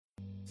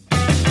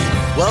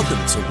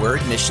Welcome to Word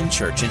Mission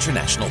Church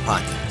International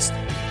Podcast.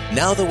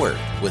 Now the Word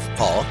with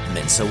Paul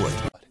Mensa-Wood.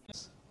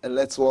 And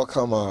let's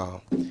welcome our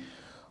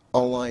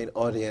online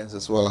audience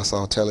as well as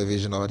our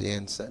television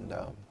audience. And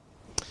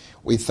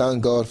we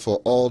thank God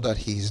for all that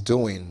He's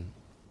doing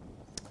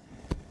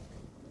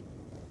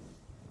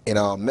in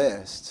our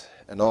midst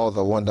and all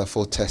the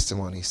wonderful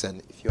testimonies.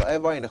 And if you're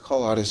ever in the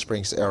Colorado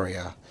Springs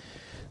area,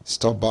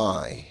 stop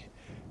by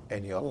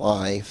and your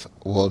life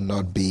will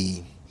not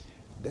be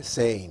the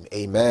same.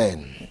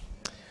 Amen.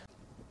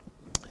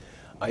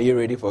 Are you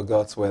ready for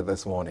God's word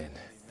this morning?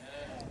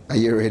 Are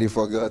you ready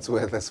for God's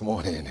word this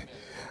morning?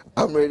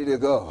 I'm ready to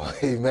go.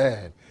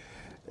 Amen.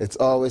 It's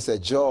always a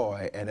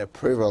joy and a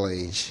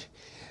privilege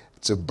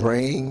to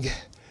bring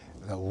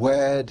the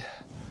word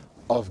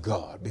of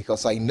God,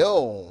 because I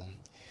know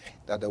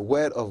that the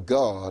word of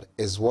God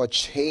is what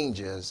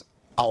changes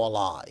our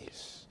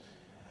lives.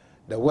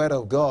 The word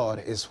of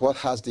God is what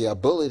has the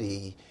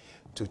ability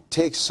to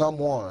take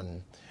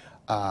someone,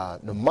 no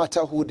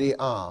matter who they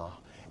are,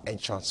 and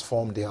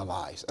transform their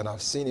lives. And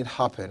I've seen it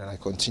happen, and I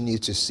continue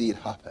to see it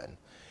happen.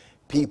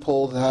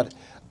 People that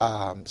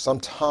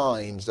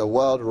sometimes the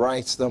world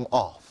writes them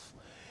off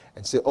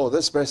and say, oh,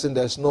 this person,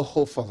 there's no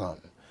hope for them.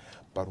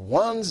 But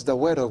once the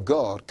word of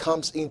God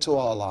comes into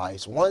our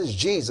lives, once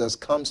Jesus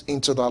comes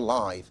into that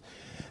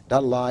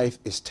life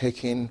is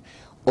taken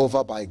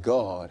over by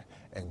God,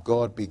 and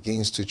God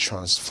begins to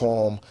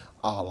transform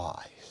our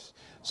lives.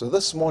 So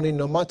this morning,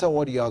 no matter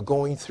what you are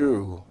going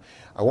through,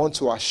 I want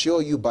to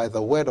assure you by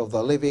the word of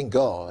the living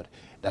God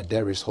that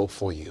there is hope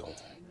for you.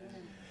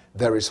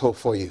 There is hope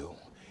for you.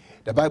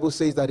 The Bible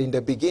says that in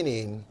the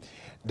beginning,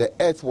 the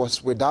earth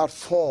was without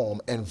form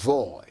and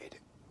void,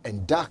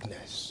 and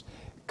darkness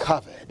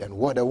covered, and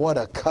the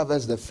water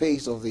covers the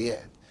face of the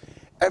earth.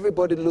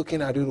 Everybody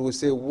looking at it will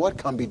say, what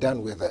can be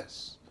done with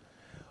this?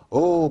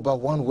 Oh,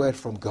 but one word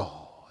from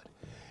God,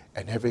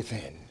 and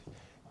everything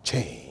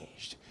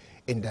changed.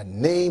 In the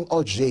name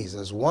of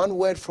Jesus, one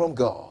word from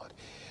God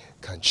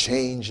can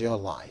change your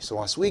life.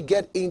 So as we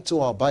get into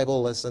our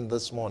Bible lesson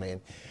this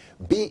morning,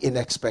 be in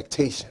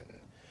expectation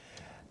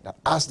that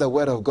as the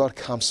word of God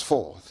comes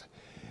forth,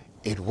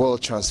 it will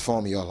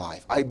transform your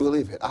life. I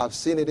believe it. I've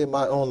seen it in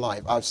my own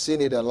life. I've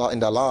seen it in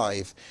the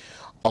life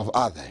of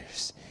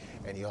others.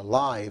 And your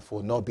life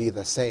will not be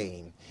the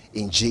same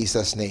in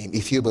Jesus' name.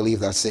 If you believe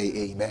that, say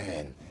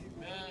amen.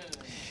 Amen.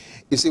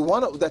 You see,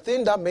 one of the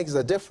things that makes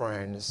the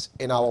difference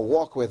in our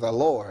walk with the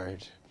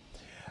Lord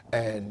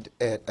and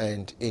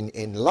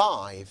in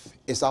life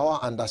is our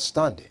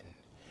understanding.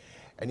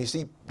 And you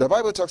see, the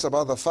Bible talks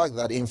about the fact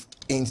that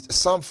in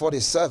Psalm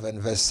 47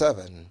 verse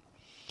 7,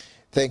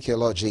 thank you,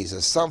 Lord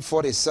Jesus, Psalm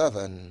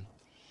 47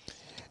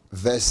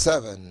 verse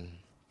 7,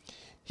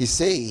 he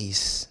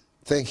says,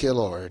 thank you,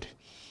 Lord,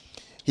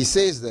 he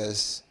says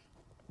this,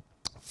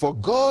 for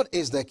God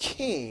is the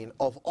King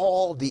of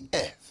all the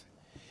earth.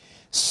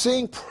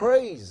 Sing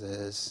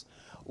praises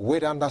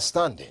with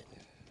understanding.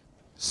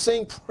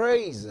 Sing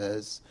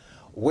praises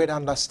with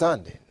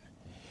understanding.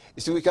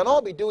 You see, we can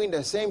all be doing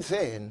the same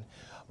thing,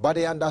 but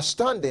the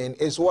understanding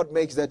is what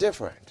makes the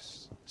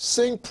difference.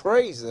 Sing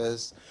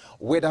praises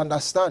with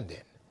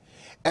understanding.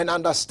 And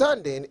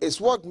understanding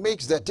is what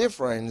makes the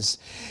difference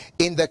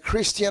in the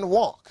Christian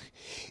walk.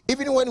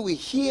 Even when we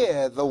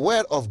hear the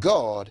word of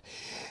God,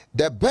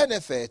 the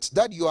benefits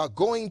that you are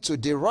going to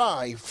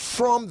derive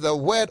from the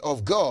word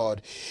of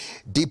God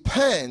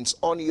depends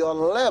on your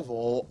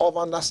level of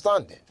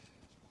understanding.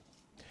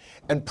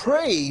 And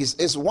praise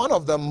is one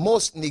of the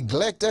most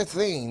neglected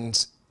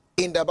things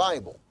in the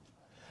Bible.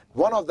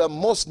 One of the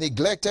most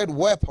neglected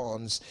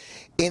weapons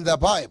in the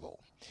Bible.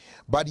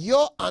 But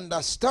your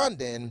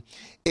understanding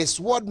is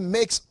what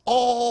makes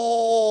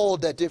all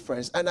the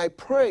difference. And I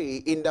pray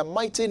in the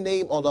mighty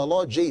name of the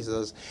Lord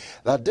Jesus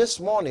that this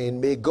morning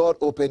may God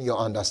open your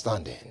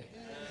understanding.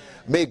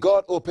 May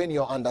God open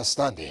your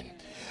understanding.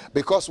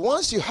 Because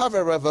once you have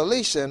a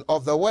revelation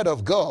of the word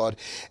of God,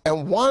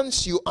 and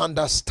once you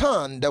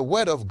understand the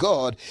word of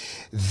God,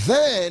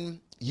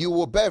 then you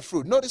will bear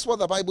fruit. Notice what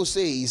the Bible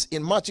says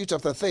in Matthew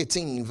chapter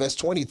 13, verse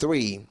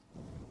 23.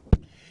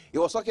 He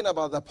was talking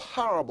about the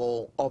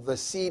parable of the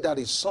seed that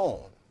is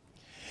sown.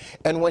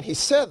 And when he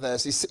said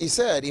this, he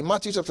said in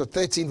Matthew chapter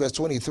 13, verse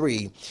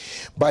 23,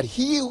 but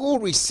he who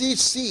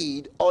receives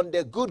seed on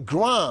the good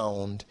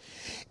ground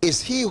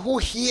is he who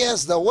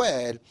hears the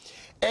word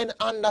and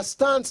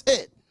understands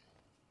it,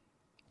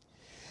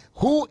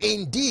 who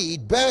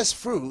indeed bears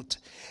fruit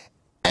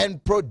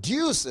and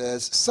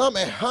produces some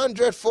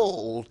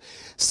 100-fold,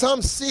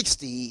 some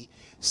 60,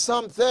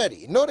 some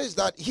 30. Notice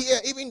that here,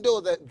 even though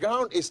the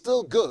ground is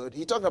still good,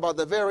 he talked about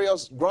the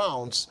various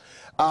grounds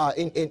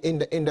in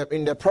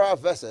the prior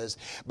verses.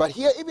 But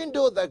here, even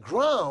though the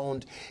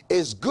ground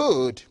is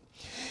good,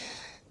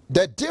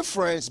 the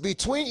difference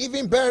between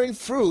even bearing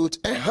fruit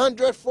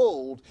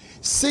 100-fold,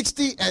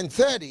 60 and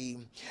 30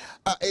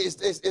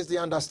 is the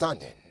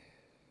understanding.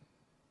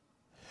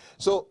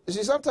 So, you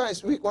see,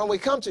 sometimes when we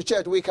come to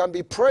church, we can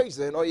be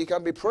praising, or you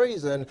can be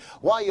praising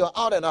while you're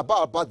out and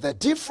about, but the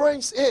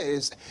difference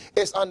is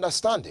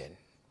understanding.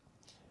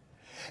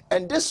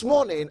 And this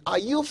morning, are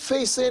you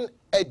facing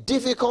a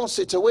difficult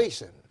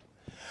situation?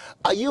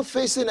 Are you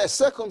facing a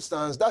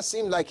circumstance that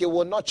seems like it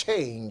will not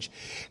change?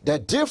 The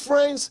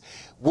difference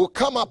will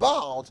come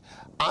about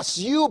as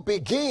you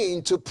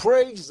begin to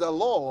praise the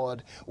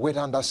Lord with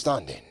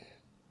understanding.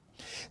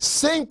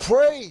 Sing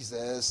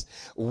praises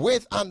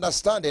with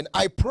understanding.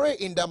 I pray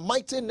in the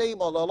mighty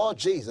name of the Lord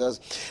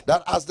Jesus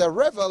that as the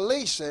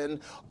revelation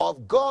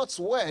of God's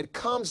word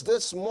comes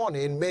this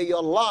morning, may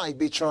your life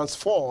be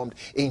transformed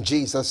in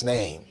Jesus'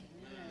 name.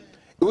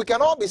 We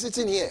can all be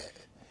sitting here,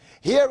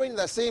 hearing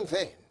the same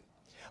thing,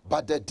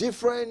 but the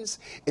difference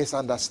is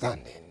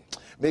understanding.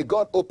 May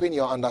God open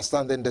your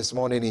understanding this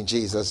morning in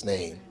Jesus'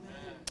 name.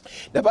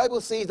 The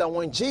Bible says that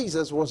when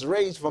Jesus was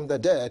raised from the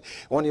dead,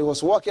 when he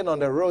was walking on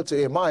the road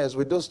to Emmaus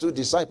with those two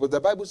disciples, the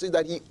Bible says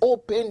that he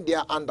opened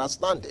their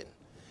understanding,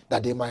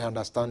 that they might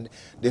understand,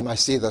 they might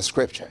see the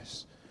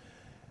scriptures.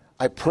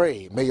 I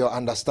pray, may your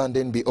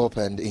understanding be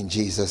opened in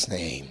Jesus'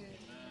 name.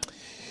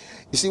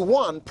 You see,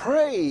 one,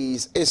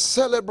 praise is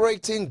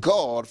celebrating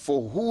God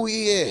for who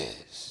he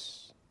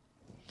is.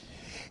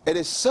 It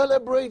is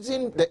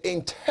celebrating the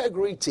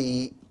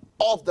integrity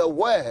of the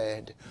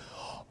word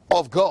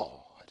of God.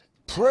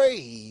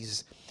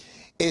 Praise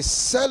is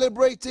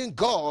celebrating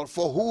God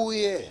for who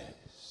he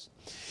is.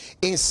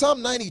 In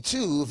Psalm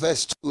 92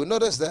 verse 2,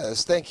 notice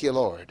this. Thank you,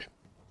 Lord.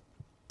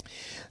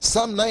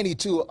 Psalm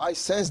 92, I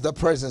sense the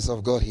presence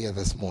of God here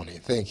this morning.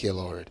 Thank you,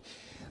 Lord.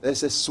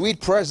 There's a sweet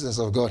presence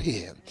of God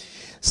here.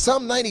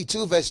 Psalm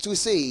 92 verse 2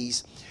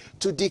 says,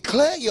 to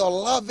declare your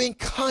loving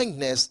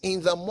kindness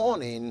in the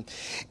morning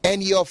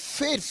and your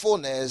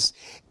faithfulness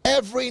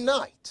every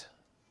night.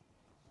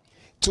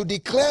 To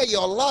declare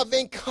your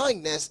loving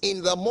kindness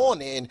in the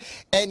morning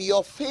and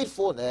your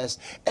faithfulness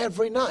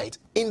every night.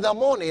 In the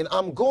morning,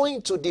 I'm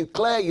going to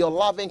declare your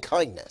loving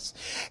kindness.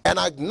 And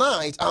at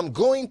night, I'm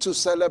going to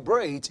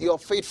celebrate your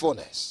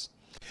faithfulness.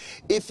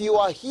 If you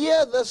are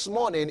here this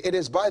morning, it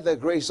is by the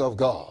grace of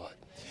God.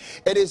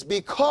 It is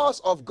because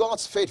of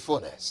God's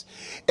faithfulness.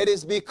 It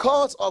is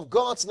because of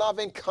God's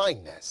loving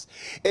kindness.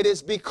 It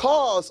is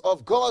because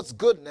of God's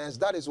goodness.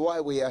 That is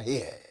why we are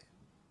here.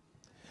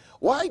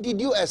 Why did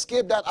you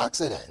escape that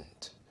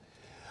accident?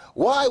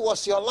 Why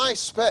was your life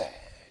spared?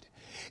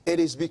 It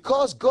is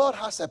because God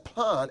has a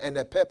plan and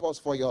a purpose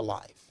for your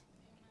life.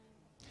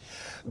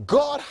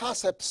 God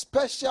has a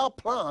special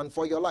plan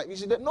for your life. You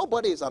see, that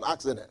nobody is an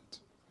accident.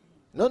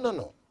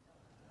 No.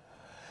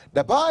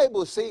 The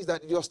Bible says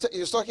that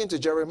you're talking to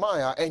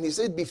Jeremiah, and he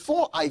said,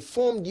 before I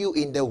formed you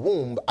in the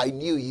womb, I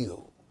knew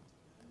you.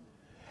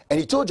 And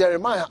he told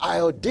Jeremiah,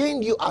 I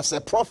ordained you as a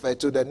prophet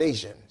to the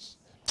nations.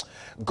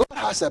 God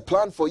has a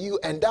plan for you,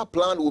 and that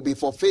plan will be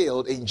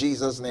fulfilled in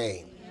Jesus'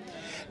 name.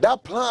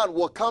 That plan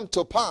will come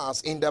to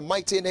pass in the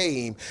mighty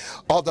name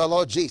of the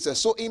Lord Jesus.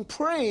 So in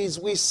praise,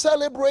 we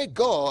celebrate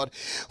God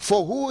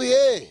for who he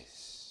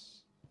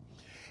is.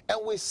 And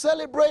we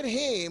celebrate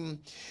him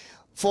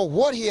for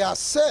what he has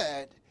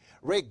said,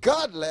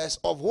 regardless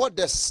of what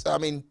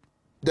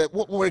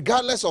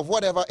regardless of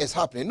whatever is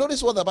happening.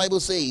 Notice what the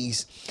Bible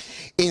says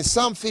in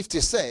Psalm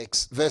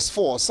 56 verse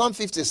 4. Psalm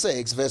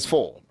 56 verse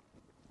 4.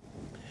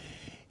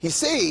 He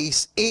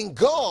says, in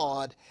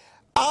God,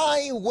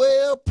 I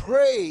will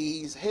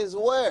praise his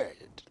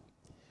word.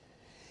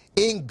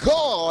 In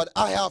God,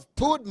 I have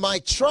put my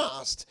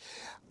trust.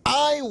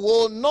 I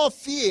will not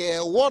fear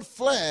what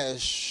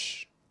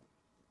flesh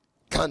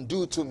can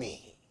do to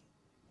me.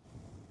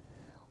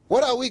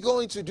 What are we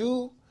going to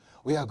do?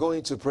 We are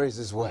going to praise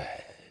his word.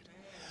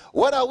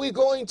 What are we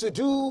going to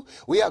do?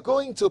 We are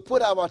going to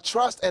put our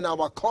trust and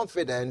our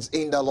confidence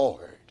in the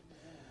Lord.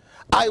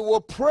 I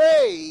will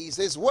praise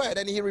his word.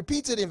 And he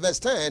repeated in verse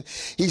 10,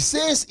 he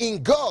says,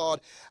 in God,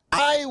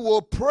 I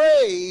will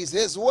praise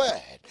his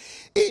word.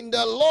 In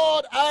the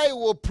Lord, I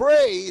will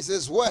praise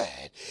his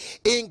word.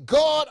 In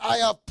God, I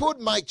have put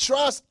my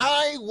trust.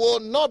 I will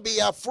not be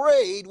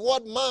afraid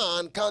what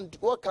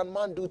can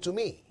man do to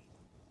me.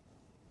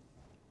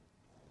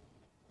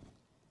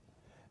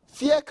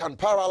 Fear can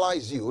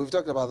paralyze you. We've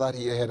talked about that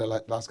here the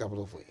last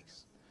couple of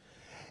weeks.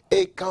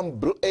 It can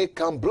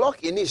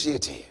block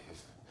initiative.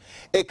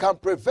 It can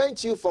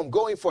prevent you from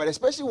going forward,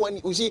 especially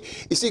when you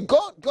see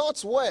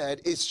God's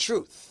word is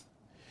truth.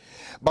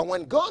 But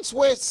when God's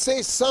word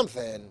says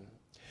something,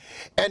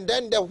 and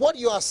then what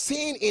you are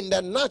seeing in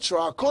the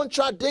natural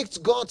contradicts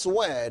God's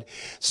word,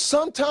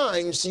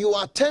 sometimes you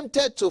are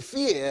tempted to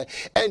fear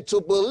and to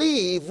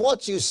believe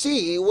what you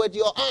see with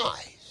your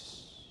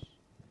eyes.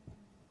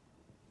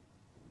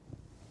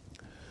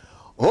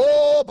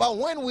 Oh, but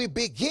when we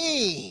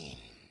begin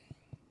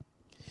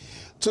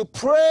to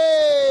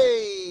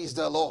praise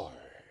the Lord,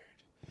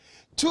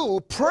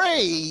 to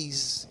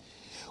praise,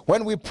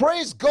 when we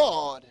praise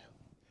God,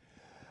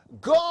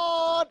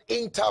 God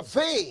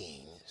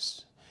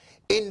intervenes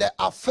in the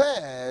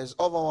affairs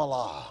of our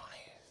life.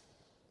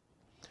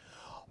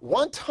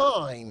 One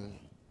time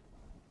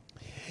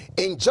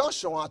in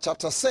Joshua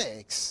chapter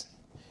 6,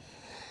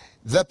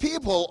 the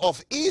people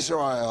of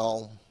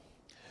Israel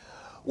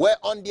were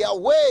on their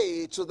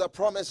way to the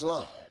promised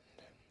land.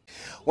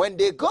 When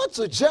they got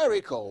to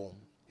Jericho,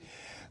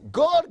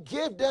 God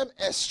gave them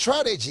a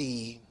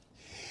strategy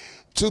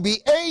to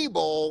be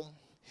able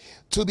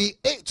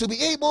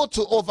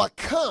to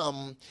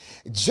overcome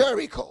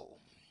Jericho.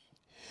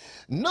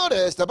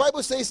 Notice the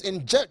Bible says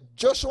in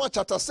Joshua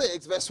chapter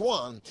 6 verse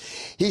 1,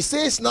 he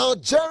says, now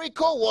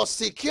Jericho was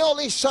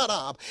securely shut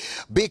up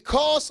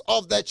because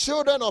of the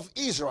children of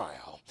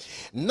Israel.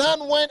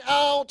 None went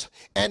out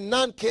and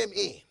none came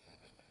in.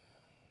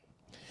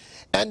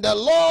 And the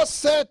Lord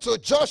said to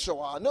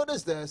Joshua,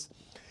 notice this,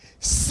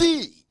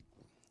 see,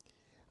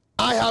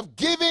 I have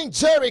given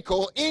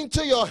Jericho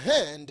into your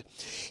hand,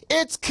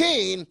 its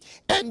king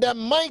and the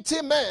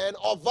mighty man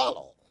of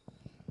valor.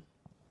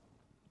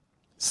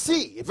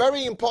 See,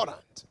 very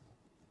important.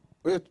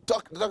 We're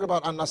talking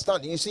about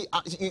understanding. You see,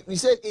 he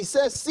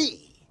says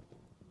see.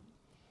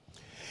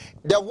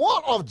 The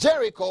wall of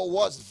Jericho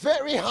was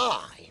very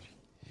high.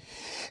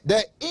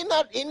 The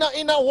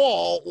inner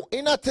wall,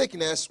 inner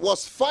thickness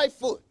was 5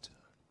 foot.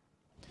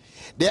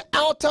 The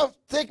outer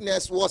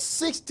thickness was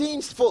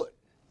 16 foot.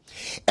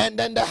 And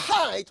then the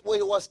height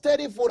was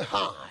 30 foot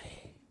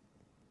high.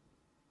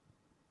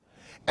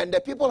 And the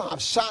people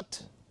have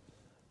shut,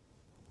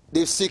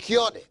 they've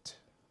secured it.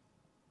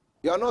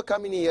 You are not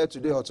coming here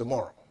today or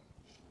tomorrow.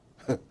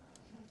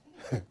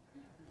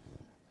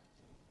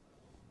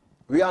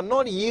 We are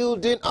not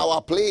yielding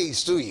our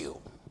place to you.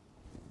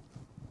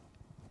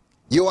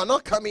 You are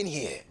not coming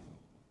here.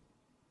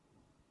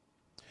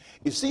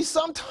 You see,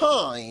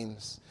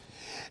 sometimes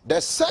the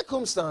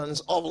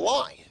circumstance of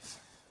life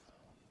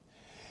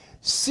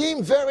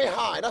seem very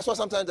high. That's why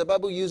sometimes the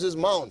Bible uses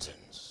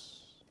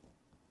mountains.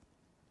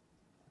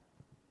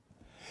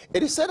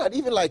 It is said that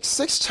even like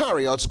 6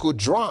 chariots could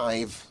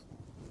drive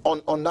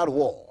on that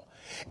wall.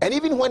 And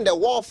even when the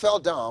wall fell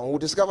down, we'll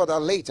discover that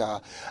later,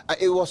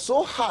 it was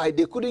so high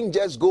they couldn't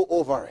just go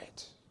over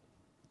it.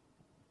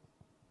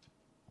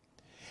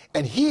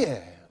 And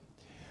here,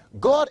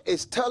 God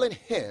is telling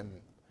him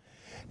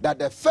that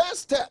the first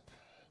step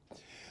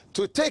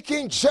to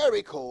taking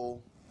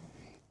Jericho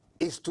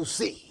is to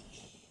see.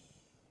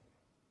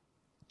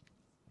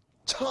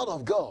 Child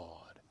of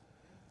God,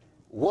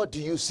 what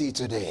do you see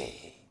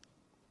today?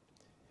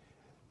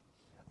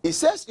 He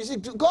says, you see,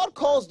 God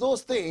calls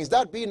those things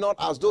that be not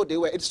as though they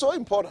were. It's so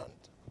important.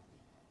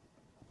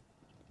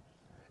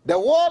 The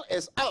wall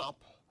is up.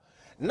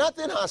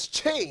 Nothing has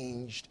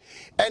changed.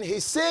 And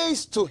he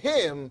says to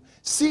him,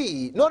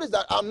 see, notice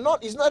that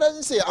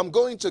doesn't say I'm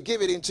going to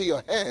give it into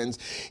your hands.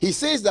 He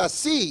says that,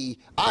 see,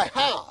 I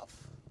have.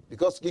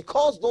 Because he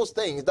calls those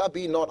things that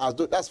be not as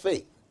though, that's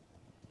faith.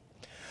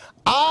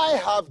 I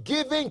have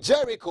given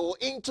Jericho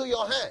into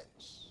your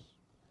hands.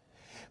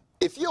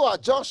 If you are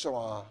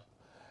Joshua,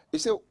 you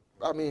say,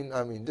 I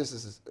mean, this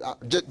is,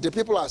 the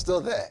people are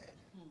still there.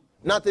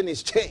 Nothing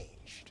is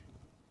changed.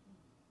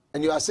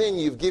 And you are saying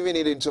you've given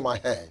it into my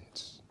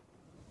hands.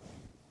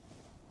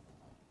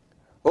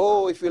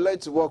 Oh, if we learn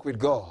to walk with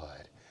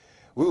God,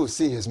 we will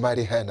see his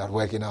mighty hand at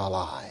work in our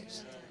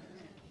lives.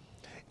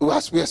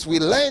 As we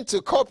learn to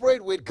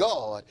cooperate with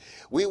God,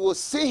 we will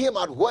see him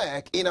at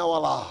work in our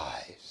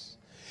lives.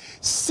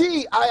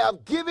 See, I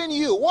have given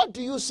you. What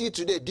do you see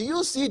today? Do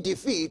you see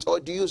defeat or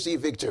do you see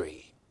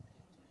victory?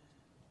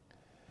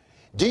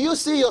 Do you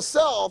see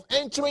yourself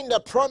entering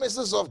the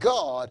promises of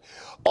God,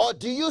 or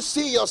do you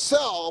see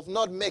yourself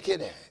not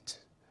making it?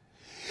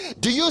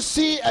 Do you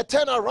see a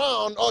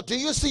turnaround, or do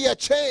you see a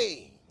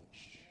change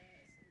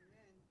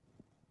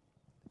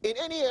in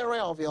any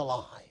area of your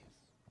life?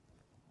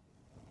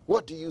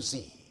 What do you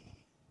see?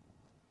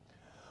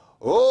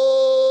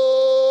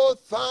 Oh,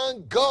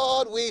 thank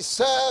God we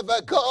serve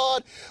a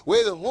God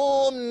with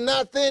whom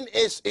nothing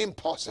is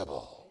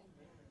impossible.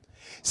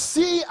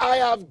 See, I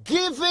have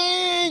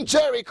given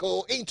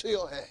Jericho into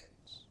your hands.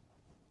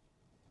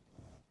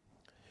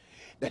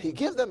 Then he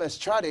gave them a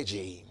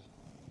strategy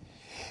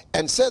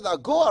and said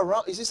that go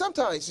around. You see,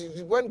 sometimes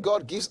when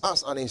God gives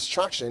us an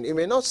instruction, it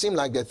may not seem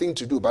like the thing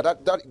to do,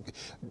 but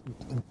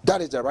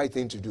that is the right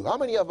thing to do. How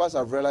many of us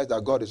have realized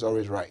that God is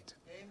always right?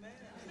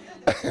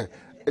 Amen.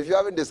 If you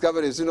haven't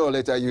discovered it, sooner or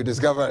later you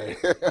discover it.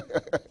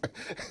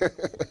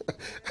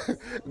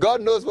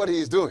 God knows what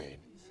he's doing.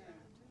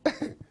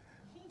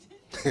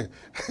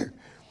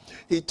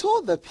 He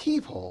told the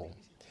people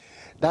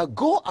that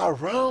go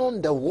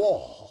around the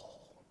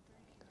wall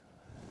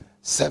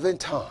 7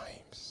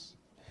 times.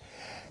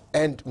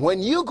 And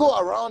when you go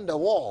around the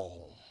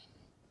wall,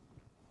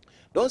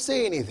 don't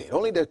say anything.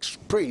 Only the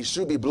priests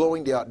should be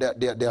blowing their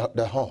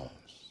horns.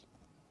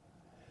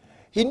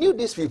 He knew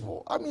these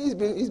people. I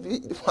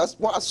mean,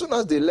 as soon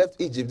as they left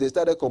Egypt, they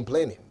started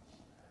complaining.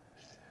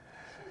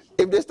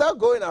 If they start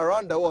going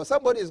around the wall,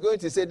 somebody is going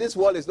to say, this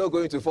wall is not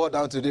going to fall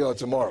down today or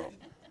tomorrow.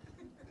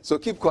 So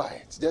keep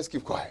quiet. Just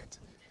keep quiet.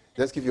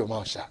 Just keep your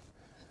mouth shut.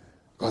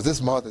 Because this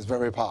mouth is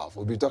very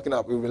powerful. We'll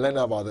be learning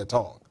about the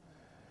tongue.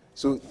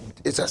 So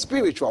it's a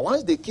spiritual.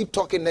 Once they keep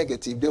talking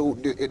negative,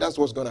 that's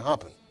what's going to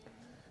happen.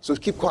 So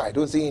keep quiet.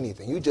 Don't say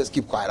anything. You just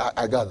keep quiet.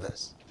 I got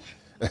this.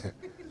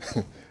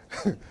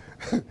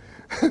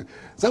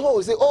 Someone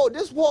will say, oh,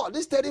 this wall,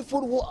 this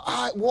 30-foot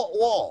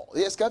wall,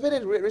 they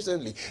excavated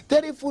recently.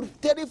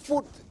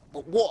 30-foot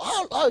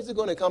wall, how is it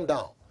going to come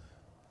down?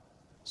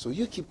 So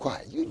you keep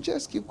quiet. You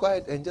just keep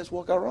quiet and just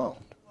walk around.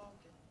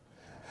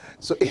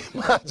 So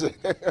imagine.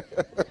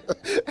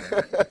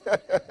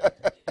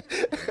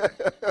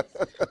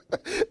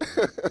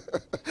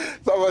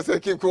 Someone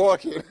said, keep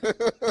walking.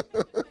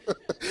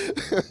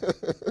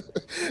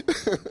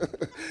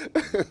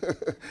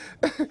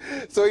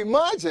 So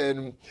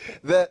imagine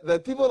that the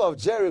people of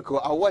Jericho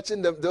are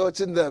watching them,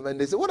 and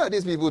they say, what are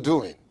these people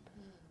doing?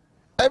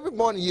 Every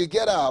morning you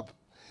get up,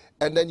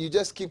 and then you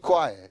just keep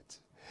quiet,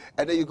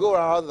 and then you go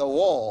around the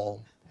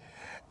wall,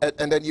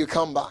 and then you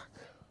come back.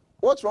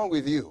 What's wrong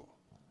with you?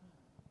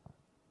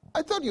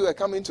 I thought you were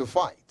coming to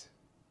fight.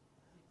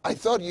 I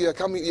thought you were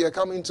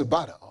coming to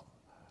battle.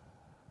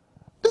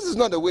 This is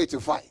not the way to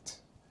fight.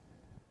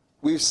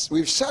 We've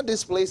shut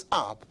this place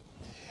up,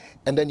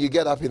 and then you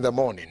get up in the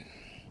morning.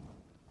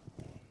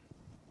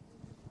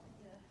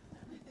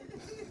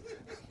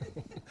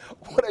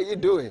 What are you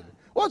doing?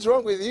 What's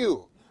wrong with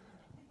you?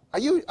 Are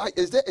you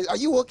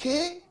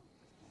okay?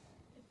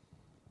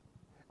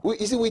 We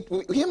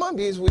human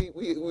beings,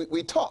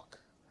 we talk.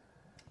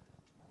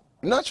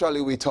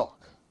 Naturally, we talk.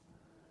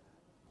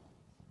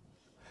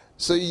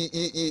 So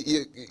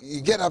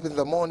you get up in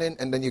the morning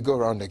and then you go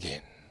around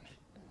again.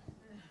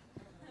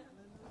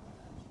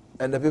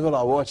 And the people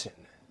are watching.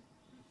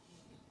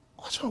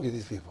 What's wrong with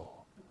these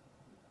people?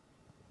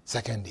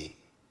 Second day.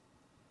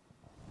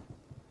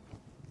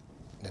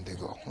 Then they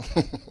go.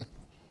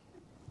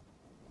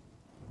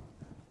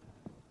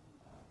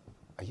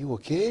 Are you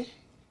okay?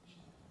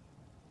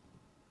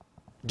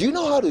 Do you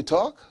know how to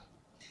talk?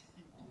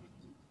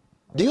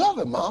 Do you have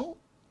a mouth?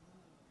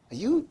 Are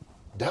you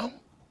dumb?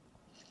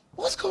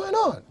 What's going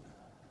on?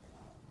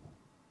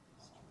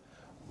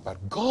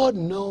 But God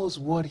knows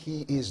what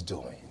He is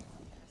doing.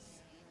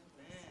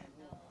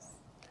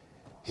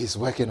 He's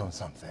working on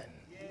something.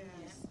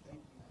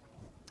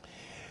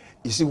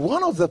 You see,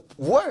 one of the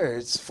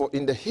words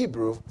in the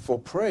Hebrew for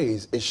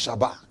praise is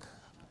shabach.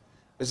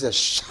 It's a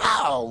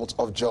shout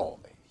of joy.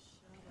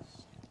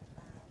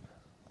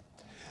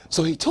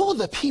 So He told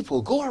the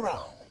people, go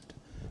around.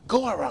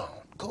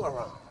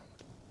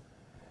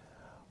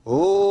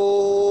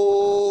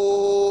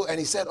 Oh, and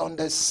He said, on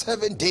the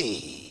seventh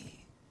day,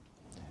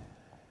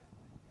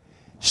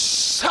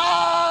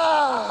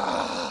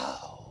 shout.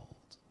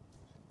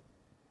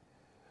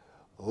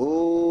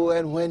 Oh,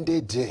 and when they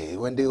obey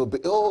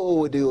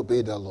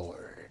the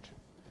Lord.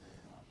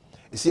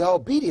 You see, our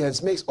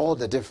obedience makes all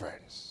the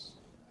difference.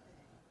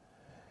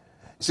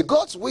 You see,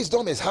 God's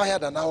wisdom is higher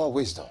than our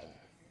wisdom.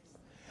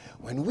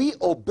 When we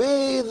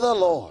obey the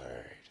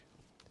Lord,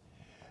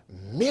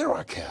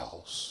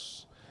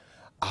 miracles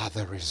are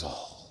the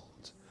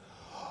result.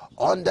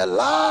 On the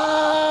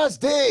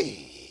last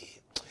day,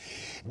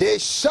 they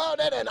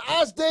shouted, and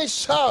as they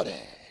shouted,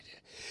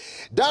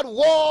 that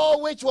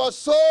wall which was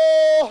so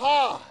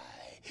high,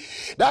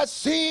 that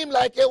seemed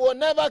like it will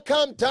never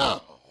come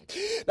down,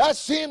 that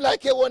seemed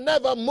like it will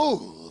never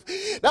move,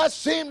 that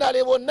seemed that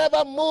it will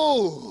never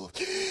move.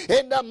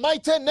 In the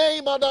mighty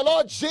name of the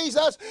Lord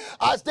Jesus,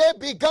 as they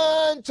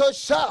began to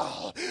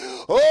shout,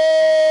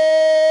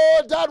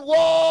 oh, that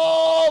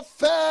wall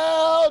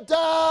fell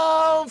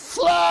down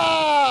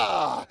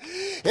flat.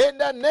 In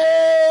the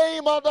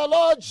name of the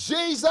Lord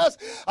Jesus,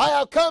 I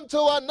have come to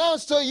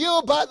announce to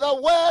you by the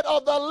word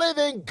of the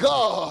living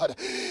God,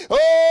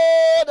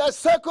 oh, the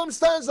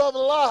circumstance of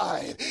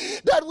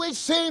life, that which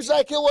seems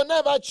like it will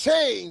never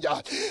change.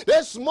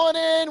 This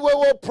morning we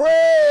will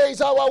praise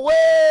our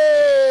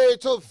way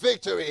to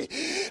victory.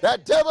 The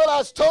devil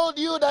has told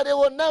you that it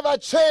will never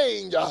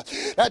change.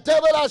 The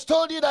devil has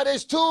told you that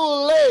it's too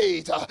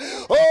late.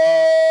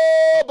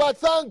 Oh, but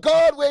thank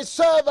God we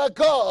serve a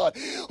God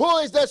who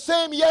is the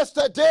same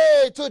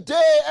yesterday,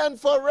 today, and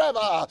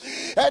forever.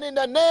 And in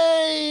the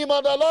name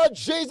of the Lord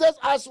Jesus,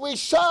 as we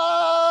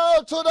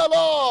shout to the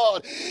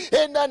Lord,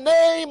 in the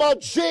name of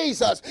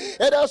Jesus,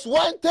 it is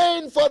one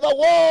thing for the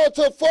wall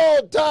to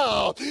fall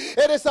down.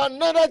 It is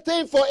another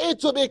thing for it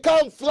to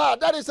become flat.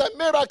 That is a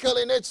miracle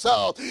in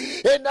itself.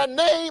 In the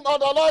name of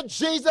the Lord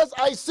Jesus,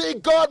 I see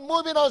God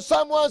moving on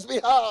someone's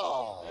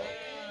behalf.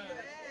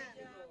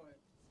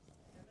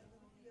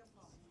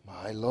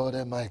 My Lord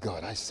and my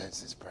God, I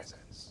sense His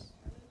presence.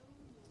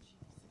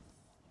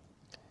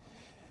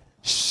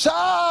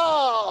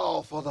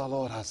 Shout, for the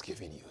Lord has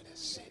given you this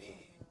city.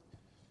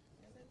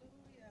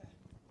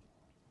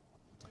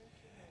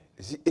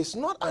 You see, it's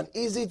not an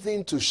easy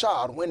thing to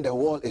shout when the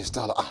wall is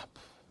still up.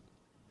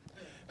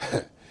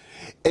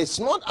 It's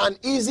not an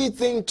easy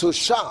thing to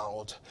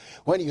shout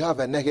when you have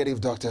a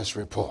negative doctor's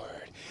report.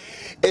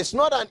 It's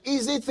not an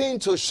easy thing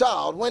to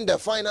shout when the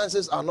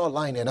finances are not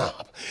lining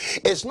up.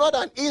 It's not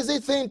an easy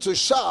thing to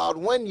shout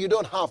when you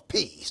don't have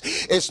peace.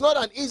 It's not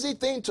an easy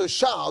thing to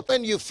shout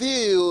when you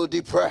feel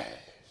depressed.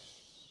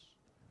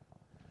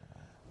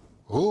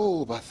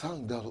 Oh, but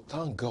thank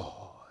God.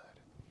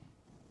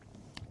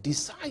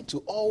 Decide to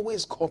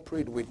always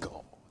cooperate with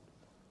God.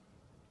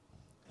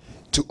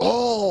 to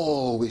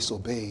always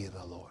obey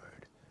the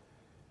Lord.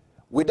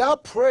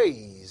 Without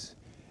praise,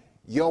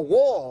 your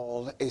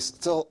wall is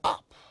still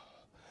up.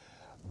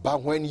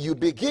 But when you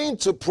begin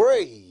to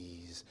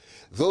praise,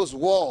 those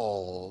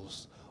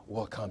walls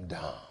will come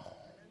down.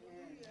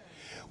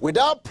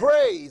 Without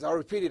praise, I'll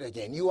repeat it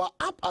again, you are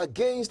up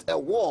against a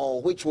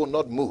wall which will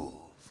not move.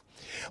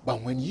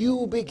 But when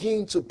you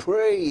begin to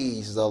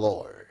praise the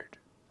Lord,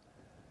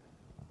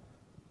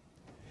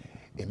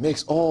 it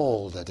makes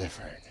all the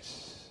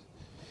difference.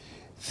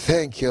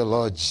 Thank you,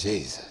 Lord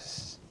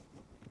Jesus.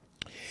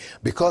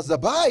 Because the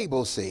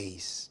Bible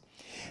says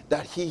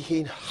that he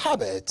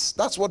inhabits,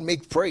 that's what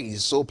makes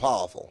praise so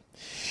powerful.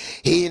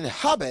 He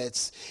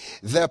inhabits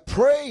the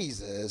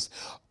praises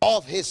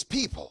of his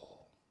people.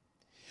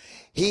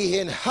 He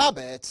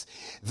inhabits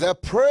the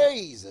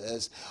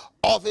praises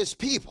of his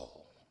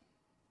people.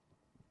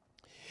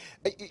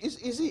 You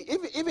see,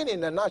 even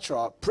in the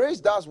natural, praise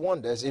does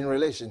wonders in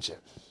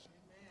relationships.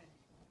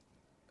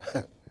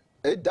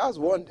 It does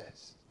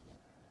wonders.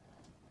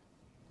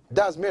 It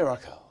does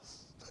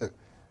miracles.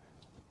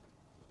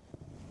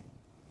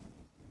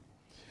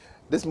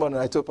 This morning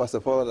I told Pastor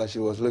Paula that she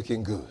was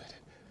looking good.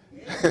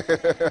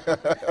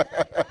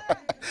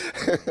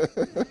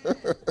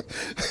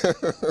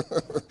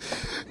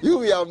 You'll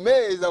be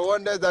amazed at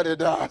wonders that it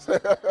does.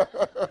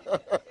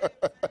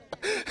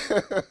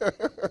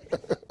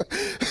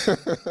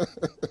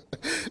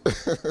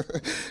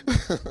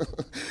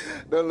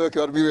 Don't look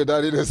at me with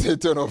that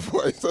innocent tone of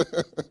voice.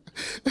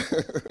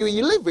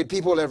 You live with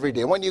people every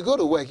day. When you go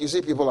to work, you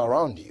see people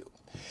around you.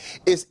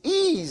 It's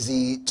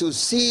easy to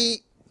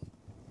see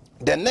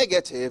the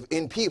negative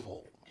in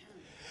people.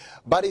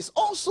 But it's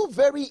also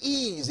very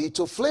easy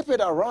to flip it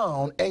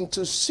around and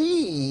to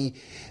see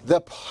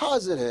the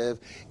positive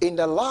in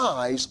the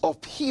lives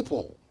of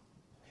people.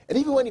 And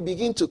even when you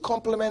begin to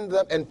compliment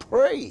them and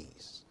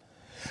praise.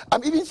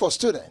 Even for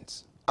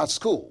students at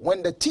school,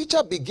 when the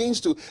teacher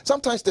begins to,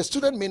 sometimes the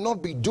student may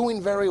not be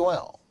doing very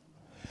well.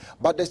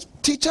 But the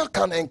teacher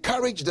can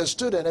encourage the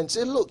student and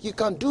say, look, you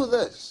can do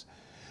this.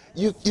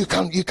 You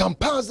can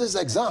pass this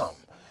exam.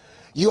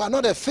 You are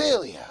not a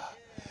failure.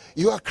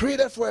 You are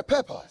created for a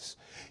purpose.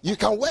 You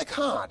can work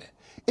hard.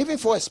 Even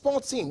for a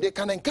sports team, they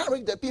can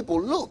encourage the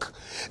people, look,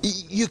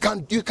 you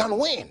can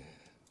win.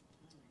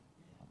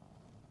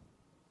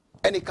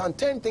 And it can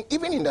turn things,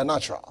 even in the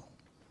natural.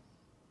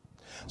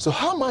 So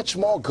how much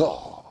more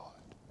God?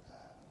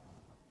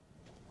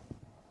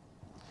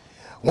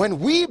 When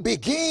we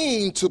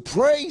begin to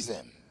praise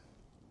him,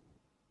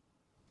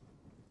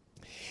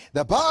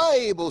 the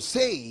Bible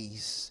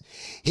says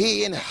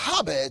he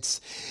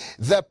inhabits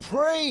the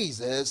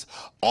praises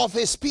of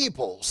his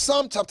people.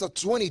 Psalm chapter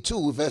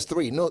 22 verse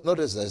 3.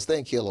 Notice this.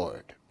 Thank you,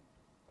 Lord.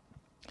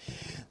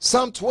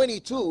 Psalm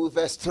 22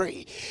 verse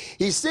 3.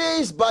 He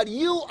says, but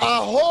you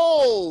are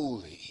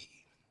holy,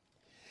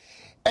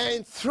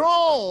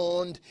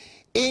 enthroned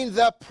in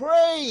the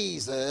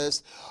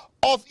praises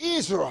of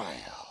Israel.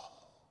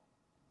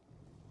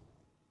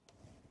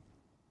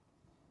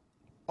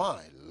 My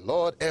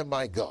Lord and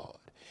my God.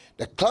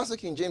 The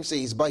classic King James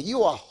says, but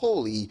you are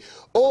holy,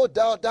 O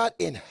thou that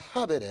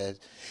inhabited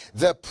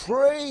the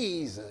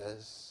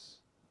praises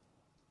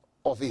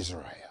of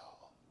Israel.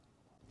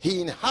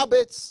 He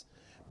inhabits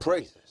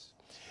praises.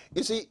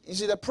 You see,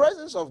 the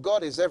presence of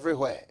God is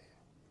everywhere.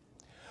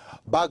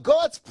 But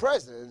God's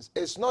presence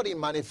is not in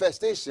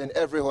manifestation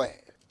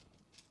everywhere.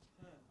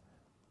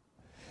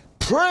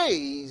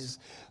 Praise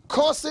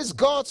causes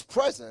God's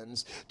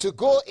presence to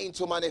go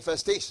into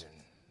manifestation.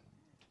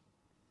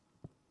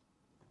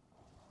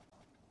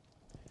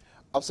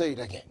 I'll say it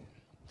again.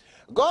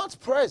 God's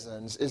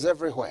presence is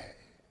everywhere.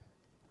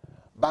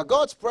 But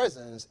God's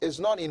presence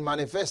is not in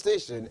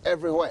manifestation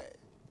everywhere.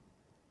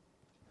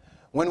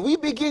 When we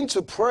begin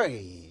to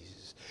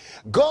praise,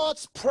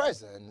 God's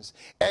presence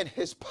and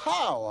his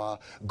power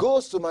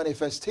goes to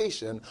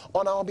manifestation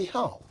on our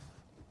behalf.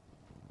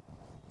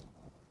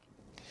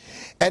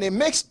 And it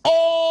makes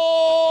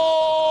all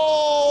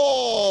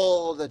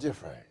the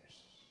difference.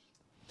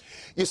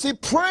 You see,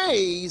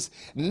 praise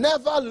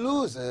never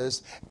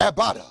loses a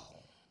battle.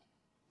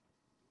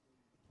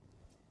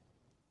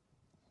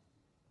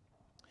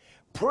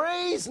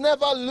 Praise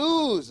never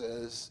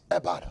loses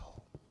a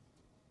battle.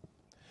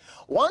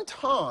 One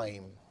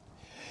time,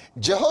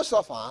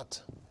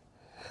 Jehoshaphat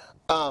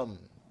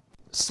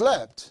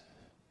slept,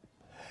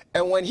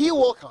 and when he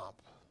woke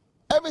up,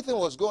 everything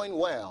was going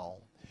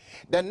well.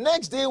 The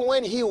next day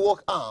when he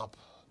woke up,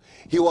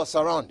 he was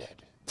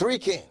surrounded. 3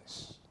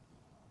 kings.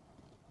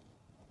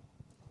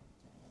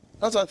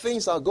 That's when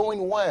things are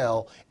going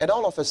well, and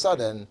all of a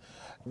sudden,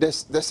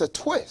 there's a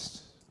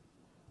twist.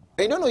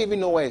 And you don't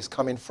even know where it's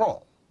coming from.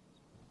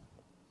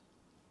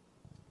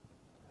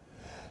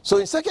 So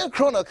in 2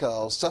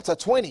 Chronicles chapter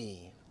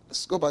 20,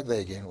 let's go back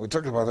there again. We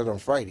talked about it on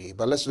Friday,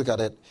 but let's look at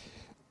it,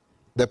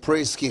 the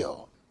praise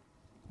skill.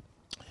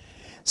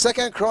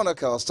 2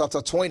 Chronicles chapter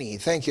 20,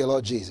 thank you,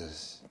 Lord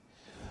Jesus.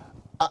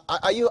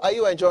 Are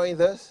you enjoying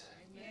this?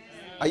 Yes.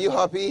 Are you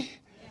happy?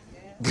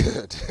 Yes.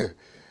 Good.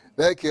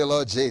 Thank you,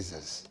 Lord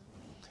Jesus.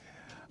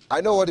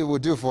 I know what it will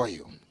do for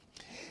you.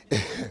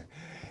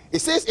 It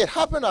says it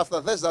happened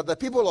after this that the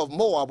people of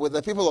Moab with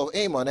the people of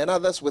Ammon and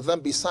others with them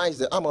besides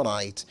the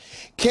Ammonites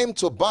came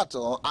to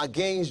battle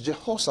against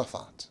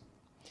Jehoshaphat.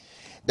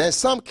 Then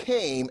some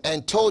came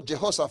and told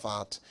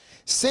Jehoshaphat,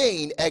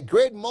 saying, a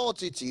great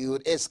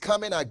multitude is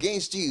coming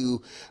against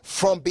you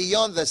from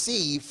beyond the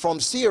sea, from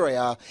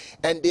Syria,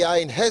 and they are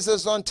in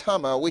Hazazon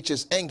Tamar, which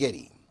is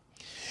En-gedi.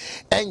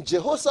 And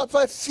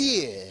Jehoshaphat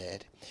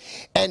feared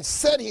and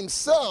set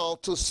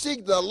himself to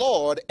seek the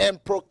Lord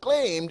and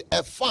proclaimed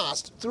a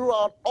fast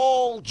throughout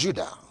all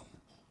Judah.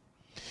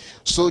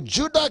 So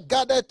Judah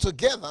gathered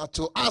together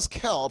to ask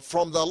help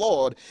from the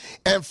Lord,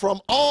 and from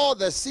all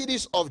the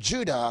cities of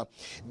Judah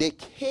they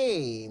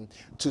came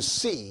to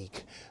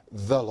seek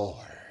the Lord.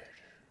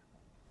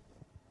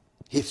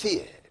 He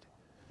feared,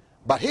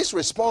 but his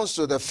response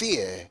to the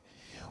fear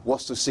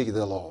was to seek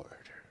the Lord.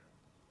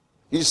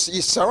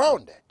 He's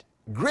surrounded,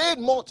 great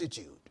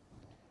multitude.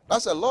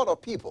 That's a lot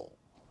of people.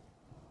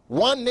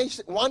 One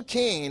nation, one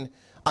king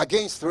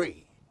against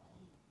three.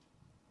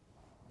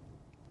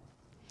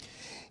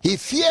 He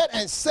feared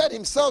and set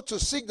himself to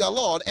seek the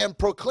Lord and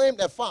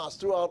proclaimed a fast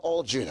throughout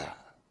all Judah.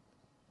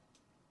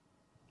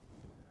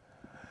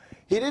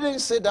 He didn't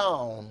sit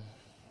down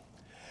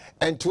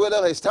and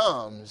twiddle his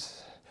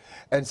thumbs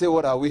and say,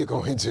 what are we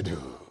going to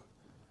do?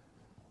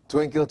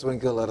 Twinkle,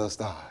 twinkle, little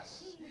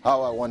stars.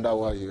 How I wonder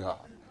where you are.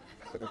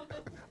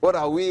 What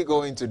are we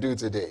going to do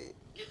today?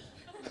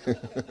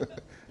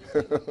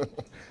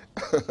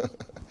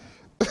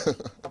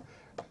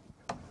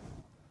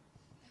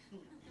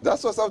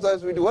 That's what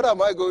sometimes we do. What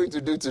am I going to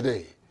do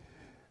today?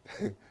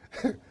 It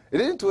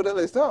didn't twiddle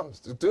his thumbs.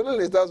 Twiddle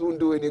his thumbs wouldn't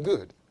do any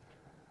good.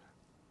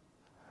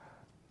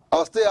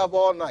 I'll stay up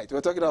all night. We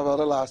were talking about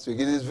it last week.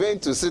 It is vain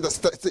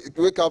to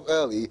wake up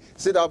early,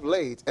 sit up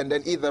late, and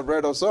then eat the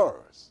bread of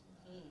sorrows.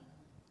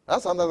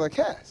 That's another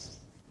curse.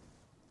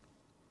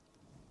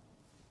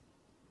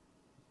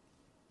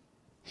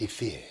 He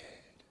feared.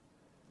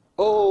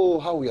 Oh,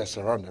 how we are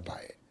surrounded by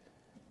it.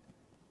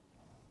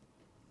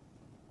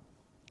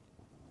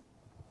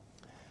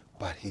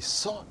 But he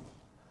sought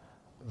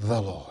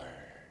the Lord.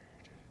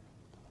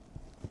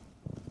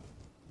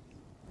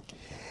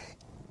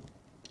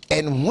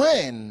 And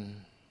when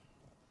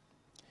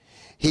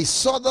he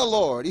saw the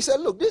Lord, he said,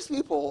 look, these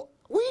people,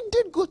 we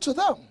did good to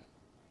them.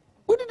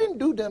 We didn't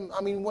do them.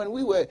 I mean, when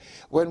we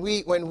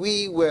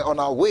were on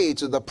our way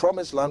to the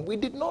promised land, we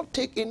did not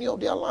take any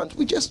of their land.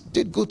 We just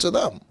did good to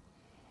them.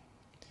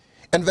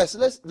 And verse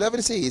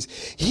 11 says,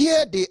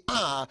 here they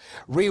are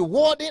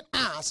rewarding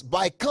us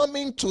by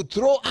coming to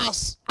throw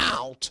us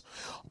out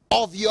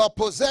of your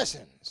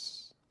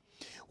possessions,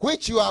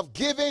 which you have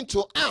given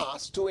to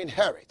us to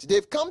inherit.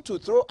 They've come to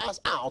throw us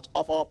out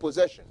of our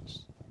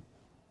possessions.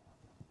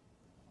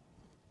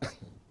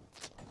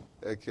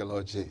 Thank you,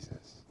 Lord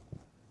Jesus.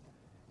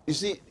 You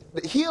see,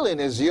 the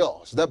healing is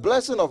yours. The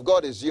blessing of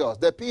God is yours.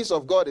 The peace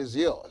of God is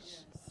yours.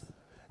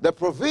 The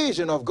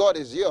provision of God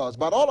is yours.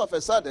 But all of a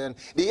sudden,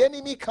 the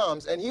enemy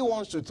comes and he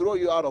wants to throw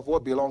you out of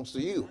what belongs to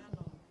you.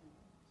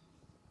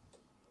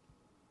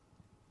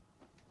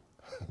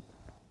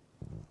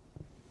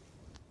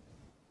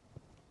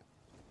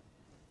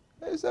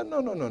 He said,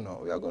 no,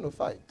 we are going to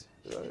fight.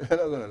 We're not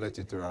going to let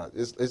you throw out.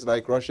 It's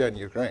like Russia and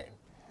Ukraine.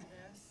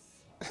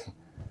 Yes.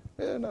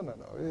 Yeah, no.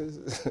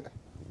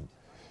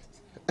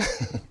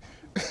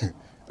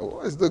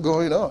 What is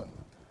going on?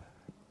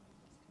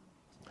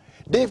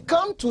 They've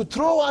come to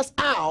throw us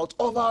out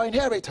of our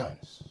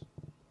inheritance.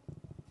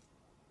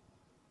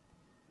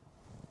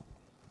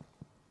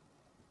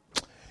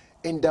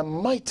 In the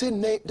mighty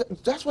name,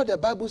 that's what the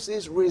Bible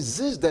says,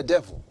 resist the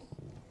devil.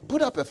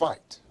 Put up a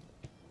fight.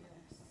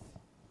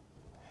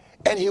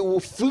 And he will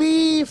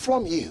flee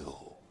from you.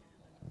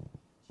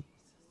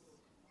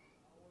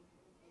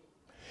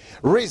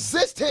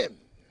 Resist him.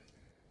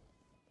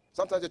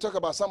 Sometimes you talk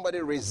about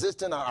somebody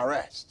resisting our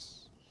arrests.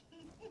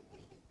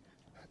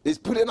 He's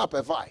putting up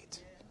a fight.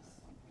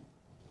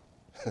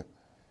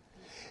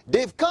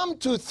 They've come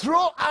to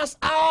throw us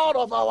out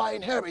of our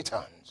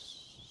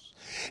inheritance.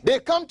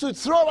 They've come to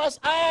throw us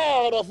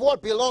out of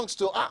what belongs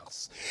to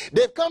us.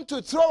 They've come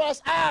to throw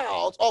us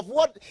out of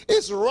what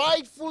is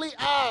rightfully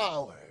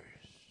ours.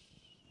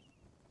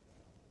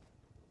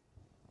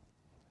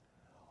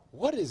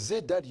 What is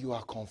it that you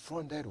are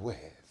confronted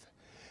with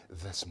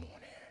this morning?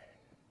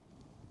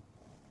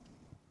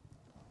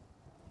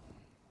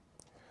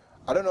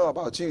 I don't know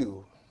about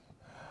you.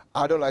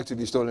 I don't like to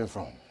be stolen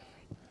from.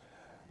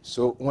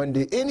 So when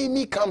the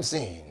enemy comes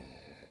in,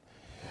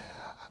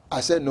 I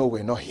said, no,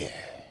 we're not here.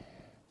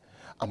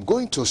 I'm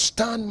going to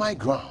stand my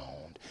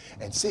ground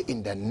and say,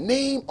 in the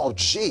name of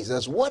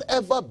Jesus,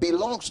 whatever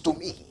belongs to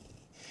me,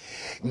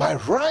 my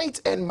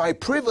rights and my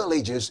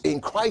privileges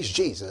in Christ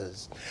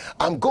Jesus,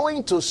 I'm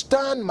going to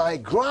stand my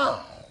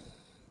ground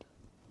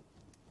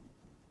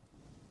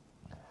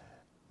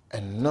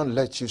and not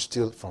let you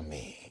steal from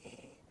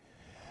me.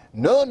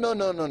 No.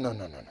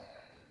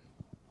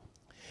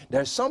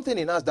 There's something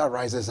in us that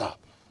rises up.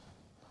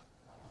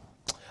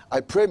 I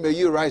pray may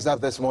you rise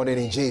up this morning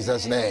in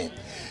Jesus' name.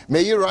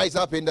 May you rise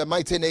up in the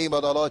mighty name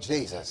of the Lord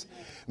Jesus.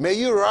 May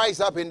you rise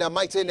up in the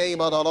mighty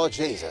name of the Lord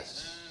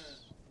Jesus.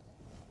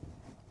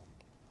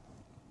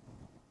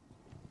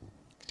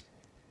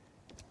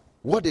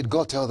 What did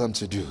God tell them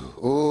to do?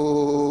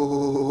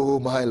 Oh,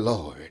 my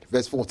Lord.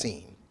 Verse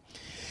 14.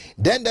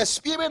 Then the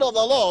Spirit of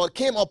the Lord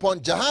came upon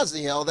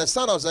Jahaziel, the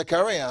son of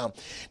Zechariah,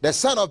 the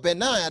son of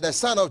Benaiah, the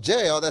son of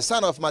Jael, the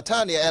son of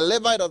Mattaniah, a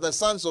Levite of the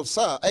sons of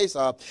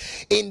Asaph,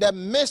 in the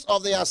midst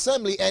of the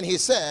assembly, and he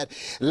said,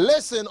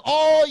 listen,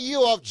 all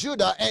you of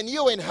Judah, and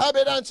you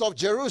inhabitants of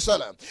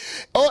Jerusalem,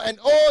 and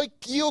all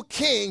you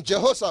King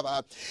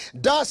Jehoshaphat,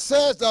 thus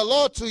says the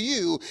Lord to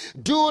you,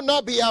 do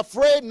not be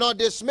afraid nor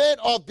dismayed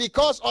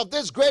because of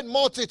this great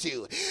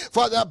multitude,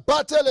 for the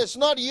battle is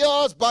not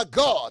yours but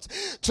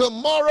God's.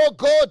 Tomorrow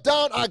go down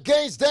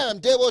against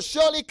them. They will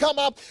surely come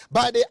up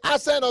by the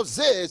ascent of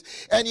Ziz,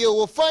 and you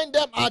will find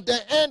them at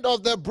the end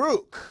of the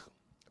brook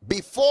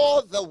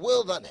before the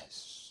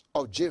wilderness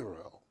of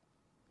Jeruel.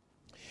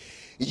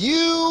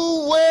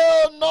 You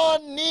will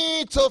not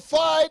need to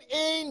fight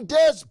in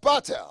this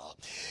battle.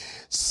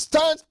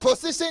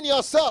 Position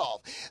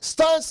yourself,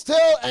 stand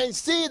still and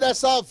see the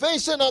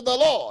salvation of the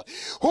Lord,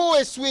 who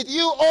is with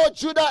you, O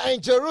Judah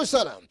and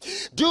Jerusalem.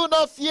 Do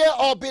not fear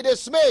or be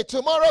dismayed.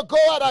 Tomorrow go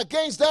out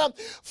against them,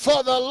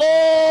 for the Lord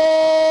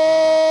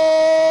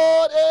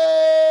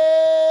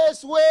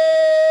is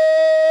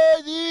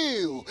with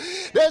you.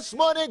 This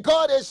morning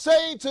God is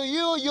saying to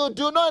you, you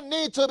do not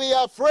need to be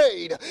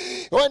afraid.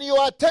 When you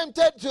are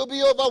tempted to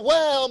be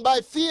overwhelmed by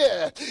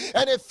fear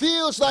and it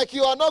feels like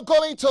you are not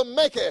going to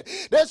make it,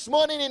 this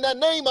morning in the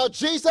name of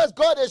Jesus,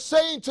 God is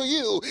saying to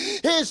you,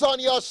 He's on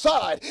your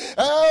side.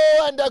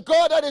 Oh, and the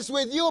God that is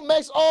with you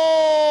makes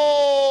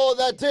all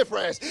the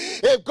difference.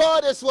 If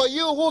God is for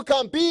you, who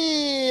can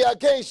be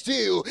against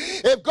you?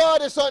 If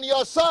God is on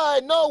your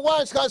side, no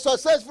one can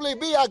successfully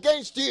be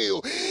against you.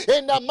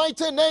 In the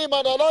mighty name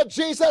of the Lord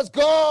Jesus,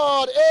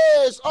 God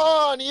is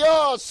on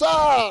your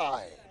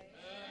side.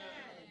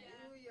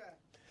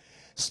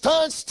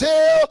 Stand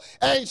still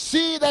and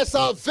see the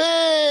salvation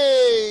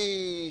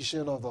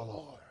of the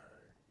Lord.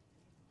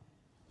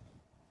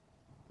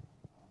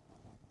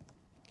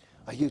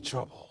 Are you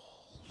troubled?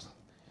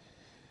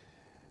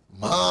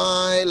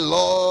 My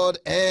Lord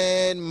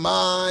and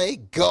my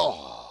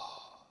God.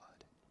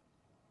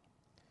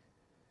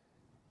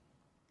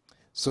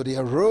 So they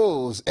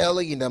arose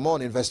early in the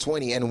morning, verse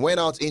 20, and went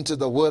out into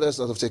the wilderness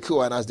of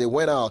Tekoa. And as they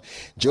went out,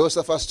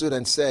 Jehoshaphat stood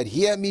and said,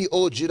 hear me,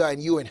 O Judah, and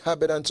you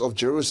inhabitants of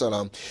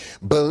Jerusalem.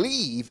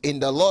 Believe in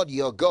the Lord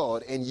your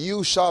God, and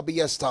you shall be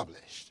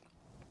established.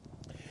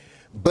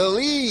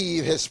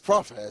 Believe his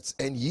prophets,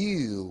 and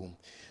you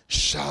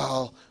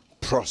shall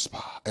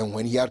prosper. And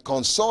when he had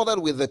consulted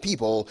with the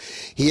people,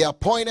 he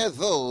appointed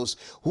those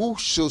who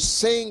should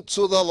sing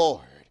to the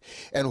Lord,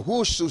 and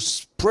who should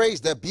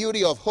praise the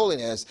beauty of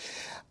holiness,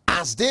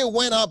 as they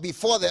went out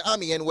before the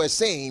army and were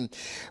saying,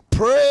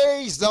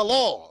 praise the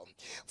Lord,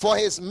 for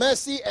his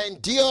mercy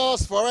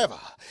endures forever.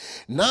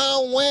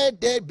 Now when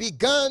they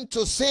began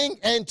to sing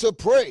and to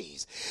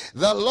praise,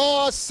 the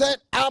Lord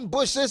set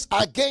ambushes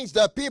against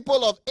the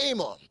people of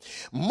Ammon,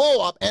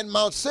 Moab, and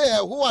Mount Seir,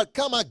 who had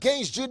come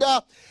against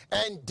Judah,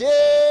 and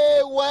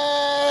they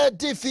were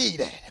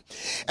defeated.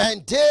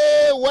 And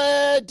they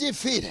were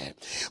defeated.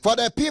 For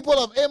the people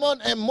of Ammon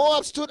and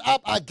Moab stood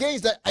up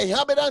against the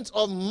inhabitants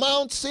of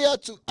Mount Seir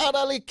to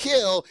utterly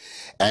kill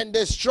and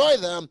destroy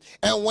them.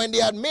 And when they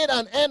had made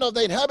an end of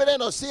the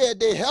inhabitants of Seir,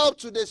 they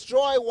helped to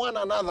destroy one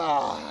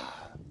another.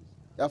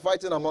 They are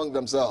fighting among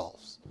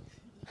themselves.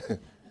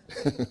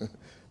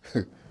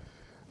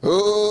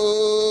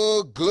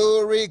 Oh,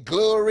 glory,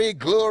 glory,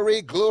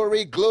 glory,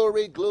 glory,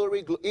 glory,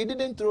 glory, glory. He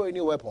didn't throw any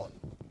weapon.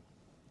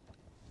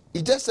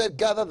 He just said,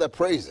 gather the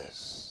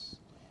praises.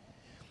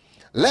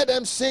 Let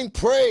them sing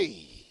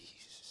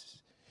praise.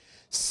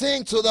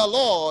 Sing to the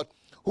Lord,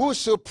 who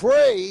should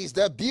praise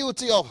the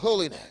beauty of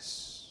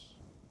holiness.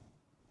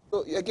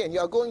 So again, you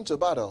are going to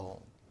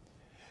battle.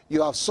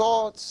 You have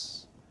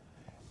swords.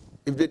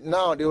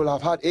 Now they will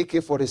have had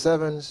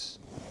AK-47s,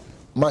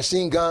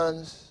 machine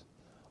guns,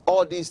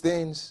 all these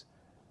things.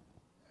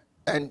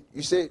 And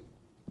you say,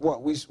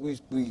 what? We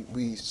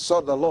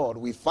sought the Lord,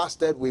 we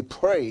fasted, we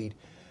prayed,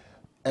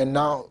 and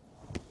now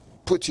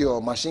put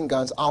your machine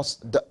guns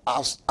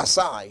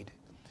aside.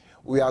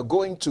 We are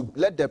going to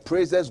let the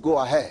praises go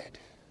ahead.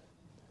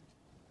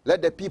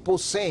 Let the people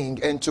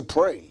sing and to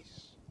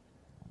praise.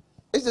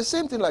 It's the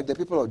same thing like the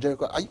people of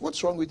Jericho.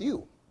 What's wrong with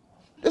you?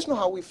 That's not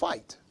how we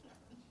fight.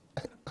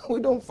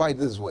 We don't fight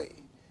this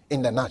way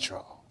in the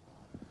natural.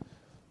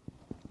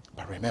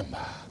 But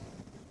remember,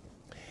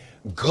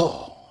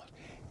 God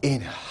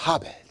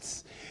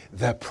inhabits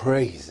the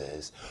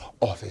praises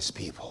of his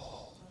people.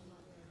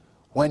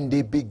 When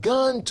they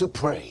began to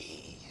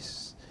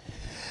praise,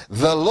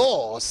 the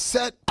Lord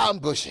set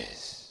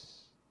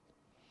ambushes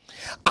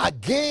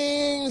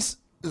against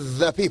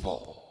the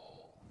people,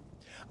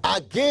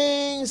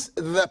 against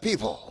the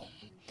people,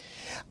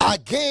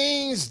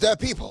 against the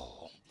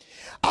people,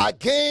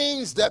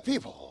 against the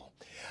people,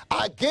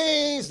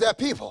 against the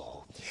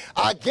people,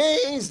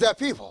 against the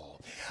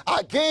people,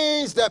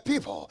 against the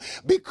people.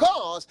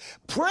 Because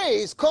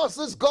praise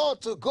causes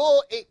God to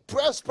go in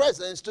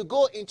presence, to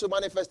go into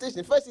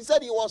manifestation. First he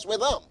said he was with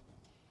them,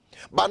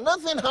 but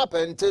nothing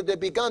happened till they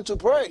began to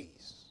praise.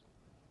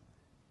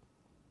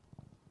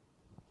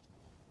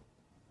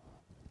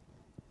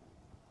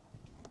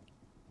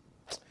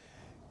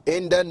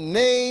 In the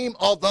name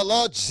of the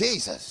Lord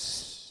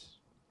Jesus,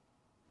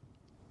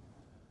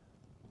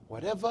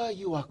 whatever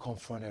you are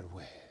confronted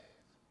with,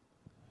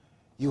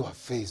 you are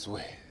faced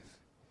with,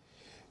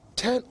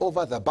 turn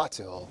over the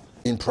battle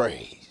in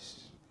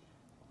praise.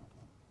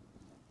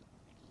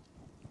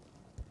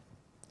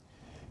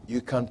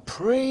 You can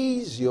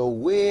praise your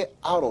way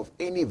out of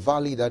any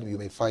valley that you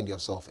may find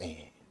yourself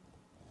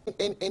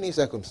in any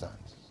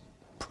circumstance.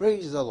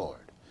 Praise the Lord.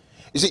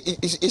 You see,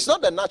 it's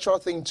not the natural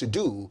thing to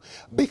do,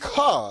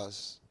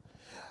 because,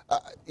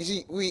 you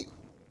see, we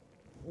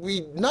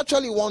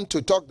naturally want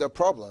to talk the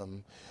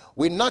problem.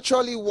 We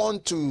naturally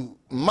want to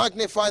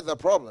magnify the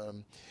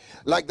problem,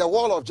 like the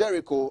wall of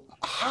Jericho,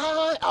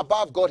 high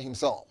above God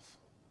himself.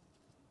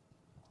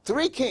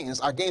 3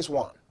 kings against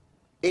 1.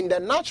 In the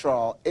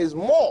natural is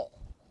more.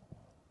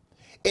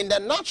 In the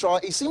natural,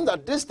 it seems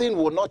that this thing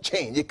will not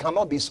change. It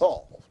cannot be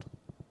solved.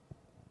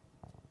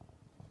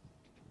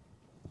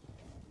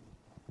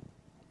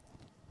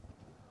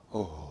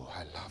 Oh,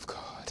 I love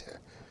God.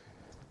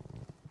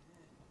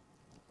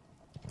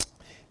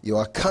 You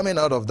are coming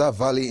out of that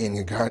valley in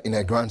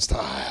a grand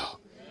style.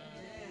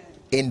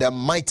 In the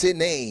mighty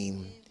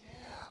name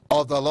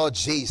of the Lord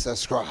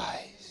Jesus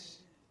Christ.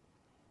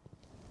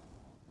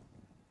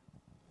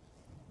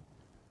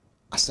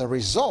 As a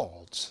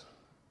result,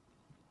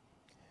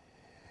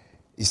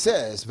 he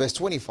says, verse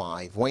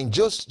 25, when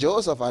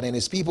Jehoshaphat and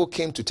his people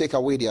came to take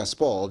away their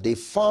spoil, they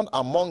found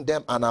among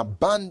them an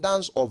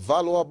abundance of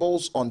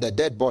valuables on the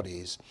dead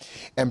bodies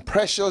and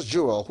precious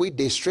jewel, which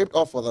they stripped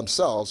off for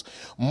themselves,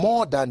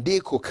 more than they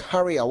could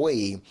carry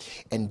away.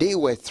 And they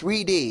were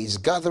 3 days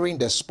gathering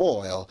the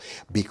spoil,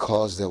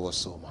 because there was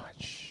so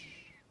much.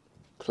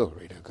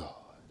 Glory to God.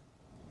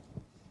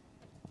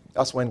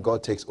 That's when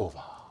God takes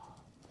over.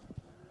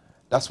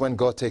 That's when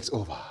God takes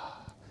over.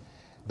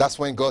 That's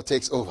when God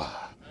takes over.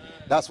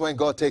 That's when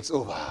God takes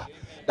over.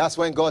 That's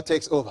when God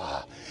takes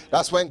over.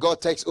 That's when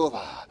God takes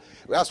over.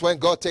 That's when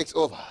God takes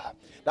over.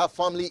 That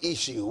family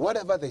issue,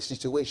 whatever the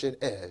situation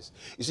is.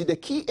 You see, the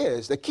key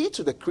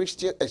to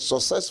the a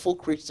successful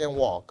Christian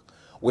walk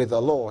with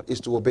the Lord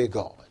is to obey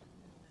God.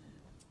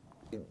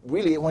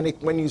 Really,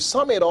 when you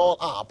sum it all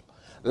up,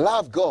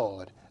 love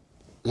God,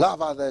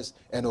 love others,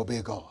 and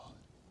obey God.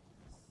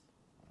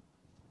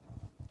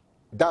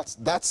 That's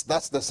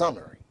the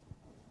summary.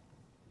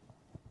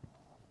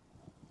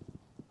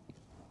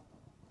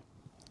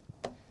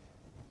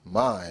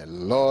 My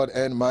Lord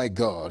and my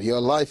God, your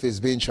life is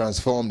being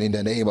transformed in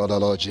the name of the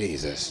Lord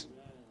Jesus.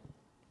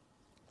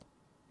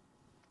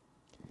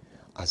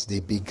 As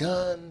they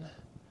began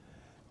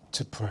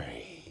to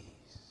praise.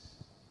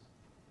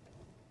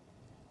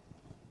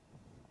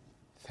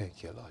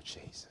 Thank you, Lord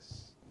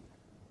Jesus.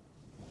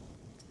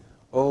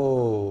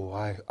 Oh,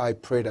 I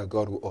pray that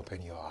God will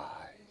open your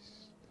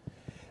eyes.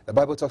 The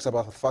Bible talks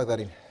about the fact that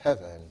in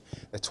heaven,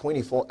 the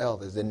 24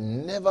 elders, they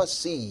never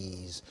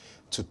cease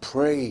to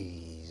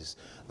praise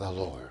the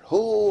Lord.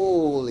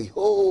 Holy,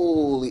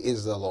 holy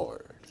is the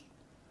Lord.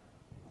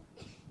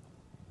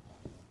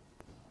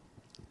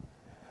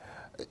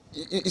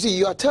 You see,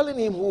 you are telling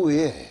him who he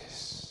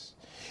is.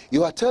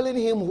 You are telling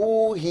him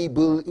who he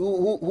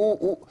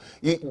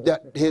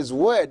that his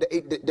word,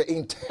 the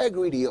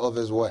integrity of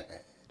his word.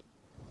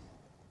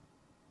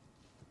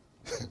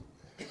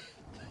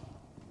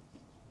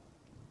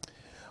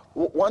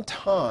 One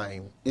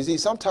time, you see,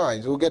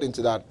 sometimes we'll get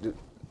into that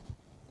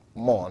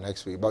more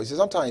next week. But you see,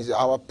 sometimes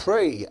our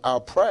prayer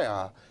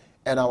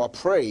and our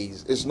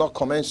praise is not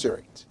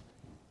commensurate.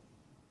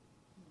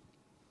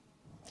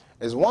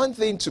 It's one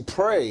thing to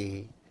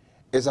pray,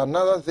 it's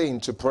another thing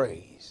to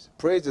praise.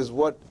 Praise is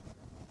what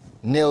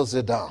nails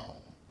it down.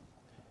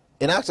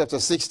 In Acts chapter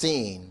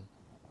 16,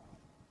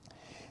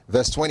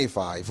 verse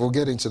 25, we'll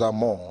get into that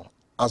more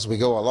as we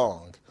go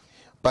along.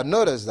 But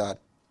notice that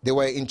they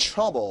were in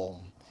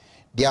trouble.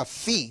 Their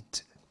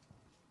feet,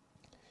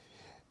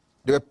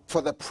 they were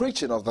for the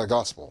preaching of the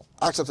gospel.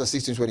 Acts chapter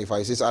 16,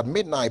 25 says, at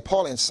midnight,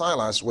 Paul and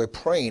Silas were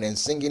praying and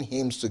singing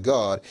hymns to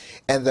God,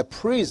 and the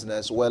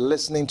prisoners were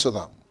listening to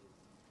them.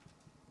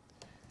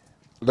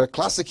 The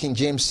classic King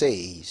James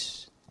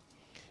says,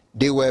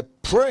 they were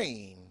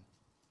praying,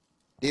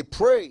 they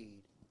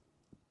prayed,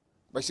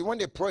 but see, when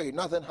they prayed,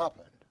 nothing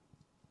happened.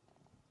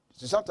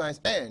 So sometimes,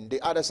 and they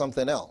added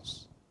something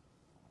else.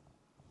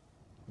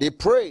 They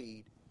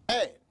prayed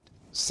and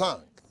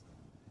sung.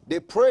 They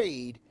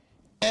prayed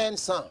and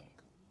sung.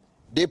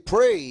 They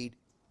prayed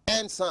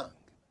and sung.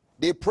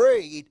 They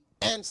prayed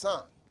and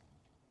sung.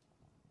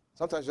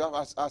 Sometimes you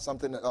have to add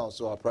something else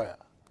to our prayer.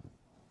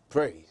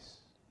 Praise.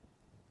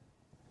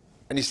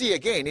 And you see,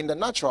 again, in the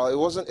natural, it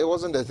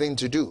wasn't the thing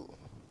to do.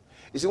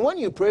 You see, when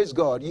you praise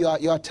God, you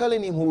are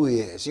telling him who he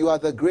is. You are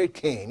the great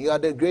king. You are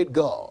the great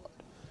God.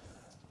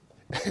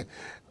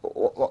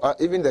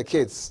 Even the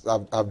kids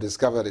have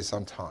discovered it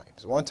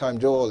sometimes. One time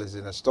Joel is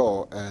in a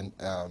store and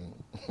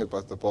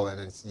Pastor Paul,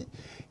 and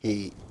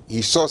he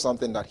saw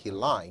something that he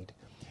liked,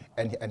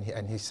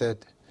 and he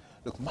said,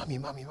 look, mommy,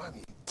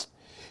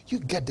 you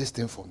get this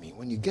thing for me.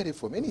 When you get it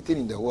for me, anything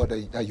in the world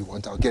that you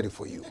want, I'll get it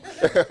for you.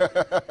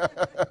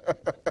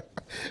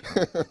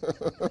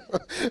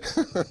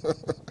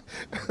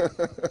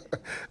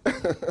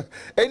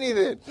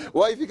 Anything.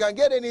 Well, if you can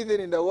get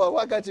anything in the world,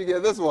 why can't you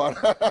get this one?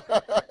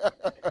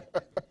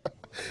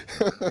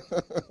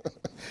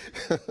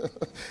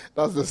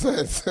 That's the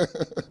sense.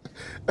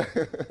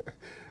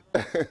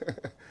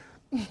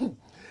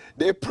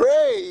 They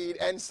prayed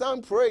and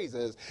sang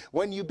praises.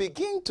 When you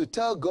begin to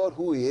tell God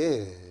who he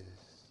is,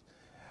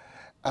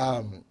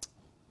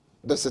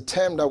 there's a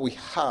term that we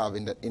have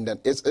in that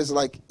it's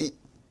like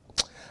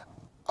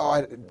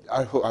I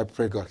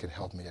pray God can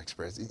help me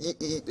express it.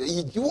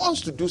 He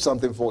wants to do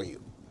something for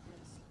you.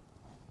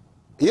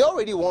 He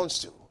already wants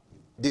to,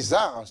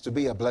 desires to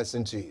be a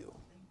blessing to you.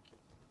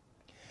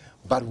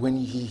 But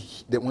when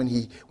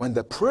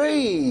the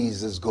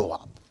praises go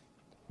up,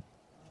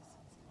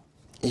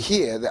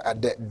 here they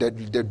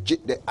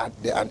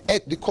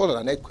call it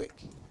an earthquake.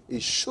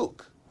 It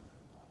shook,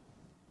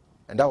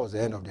 and that was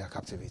the end of their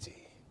captivity.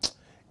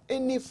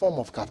 Any form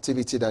of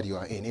captivity that you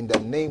are in the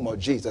name of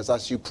Jesus,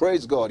 as you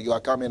praise God, you are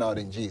coming out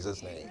in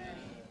Jesus' name.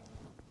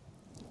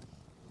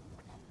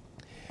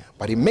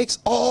 But it makes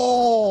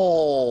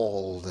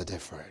all the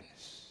difference.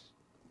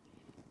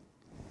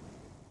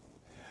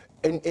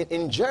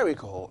 In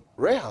Jericho,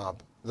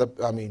 Rahab,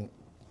 her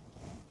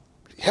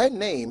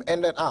name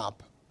ended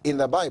up in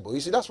the Bible.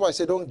 You see, that's why I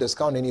say don't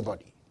discount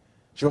anybody.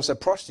 She was a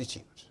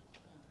prostitute.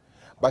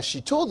 But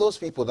she told those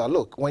people that,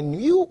 look, when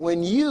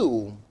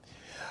you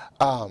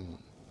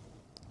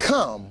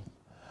come,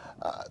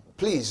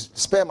 please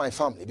spare my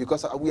family,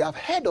 because we have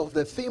heard of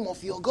the fame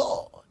of your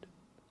God.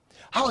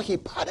 How he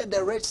parted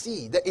the Red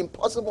Sea, the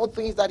impossible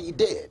things that he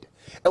did.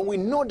 And we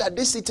know that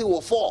this city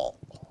will fall.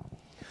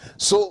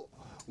 So,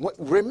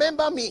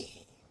 remember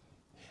me.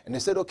 And they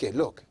said, okay,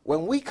 look,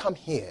 when we come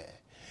here,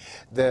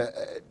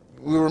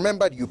 we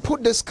remembered you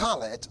put the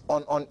scarlet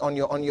on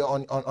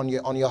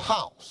your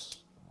house.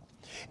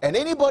 And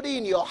anybody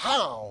in your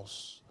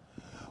house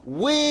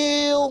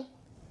will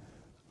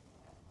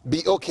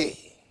be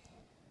okay.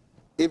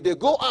 If they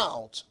go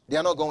out, they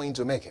are not going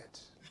to make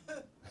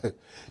it.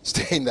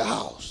 Stay in the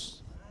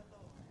house.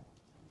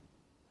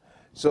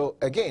 So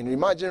again,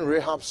 imagine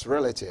Rahab's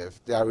relative.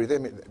 They are with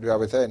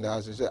her in the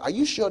house. They say, "Are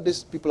you sure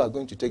these people are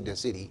going to take the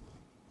city?"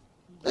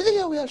 They say,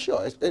 "Yeah, we are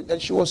sure."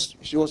 And she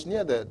was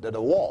near the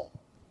wall.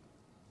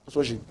 That's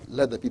why she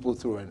led the people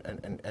through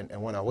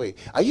and went away.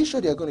 "Are you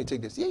sure they are going to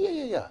take this?"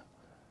 Yeah.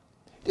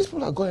 These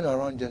people are going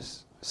around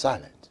just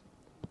silent.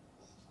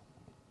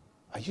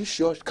 "Are you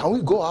sure? Can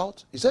we go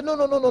out?" He said,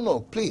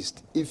 No. Please,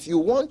 if you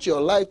want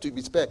your life to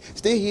be spared,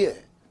 stay here.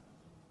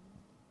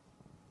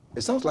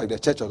 It sounds like the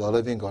Church of the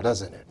Living God,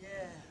 doesn't it? Yeah.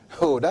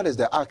 Oh, that is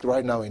the act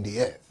right now in the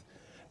earth.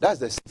 That's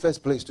the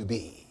safest place to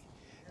be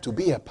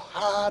a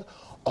part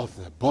of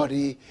the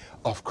body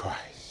of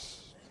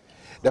Christ.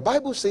 The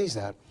Bible says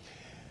that,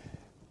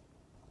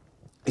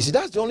 you see,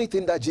 that's the only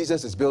thing that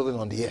Jesus is building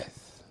on the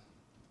earth.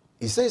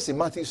 He says in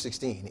Matthew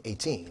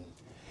 16:18,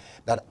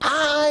 that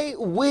I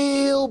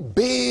will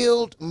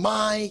build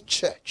my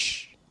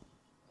church,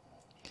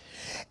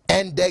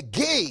 and the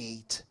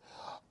gate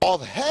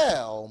of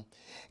hell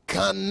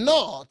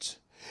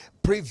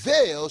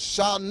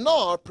shall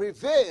not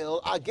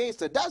prevail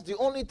against it. That's the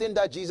only thing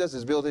that Jesus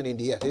is building in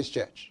the earth, his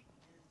church.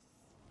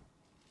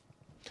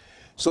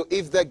 So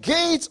if the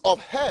gates of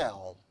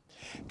hell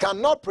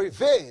cannot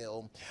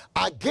prevail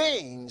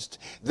against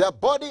the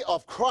body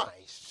of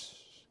Christ,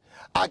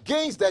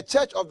 against the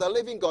church of the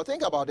living God,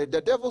 think about it.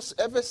 The devil,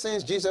 ever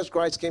since Jesus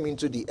Christ came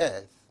into the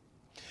earth,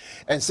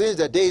 and since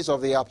the days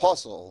of the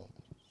apostle,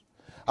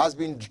 has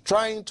been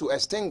trying to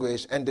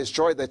extinguish and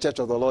destroy the church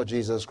of the Lord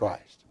Jesus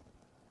Christ.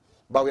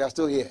 But we are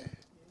still here.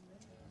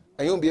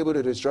 And you won't be able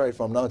to destroy it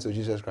from now until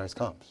Jesus Christ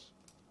comes.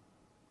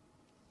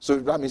 So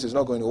that means it's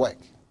not going to work.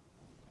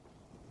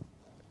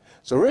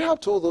 So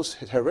Rahab told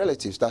her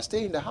relatives that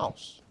stay in the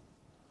house.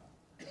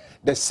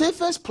 The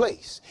safest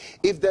place,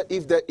 if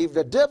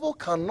the devil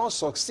cannot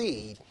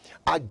succeed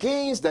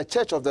against the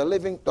church of the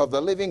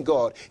living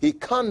God, he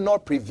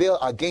cannot prevail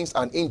against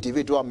an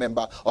individual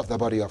member of the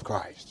body of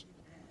Christ.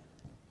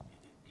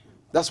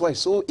 That's why it's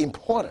so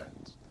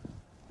important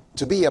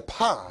to be a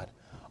part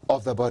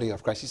of the body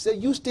of Christ. He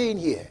said, you stay in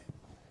here.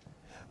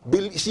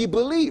 She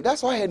believed.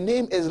 That's why her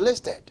name is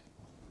listed.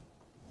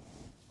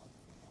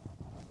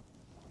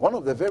 One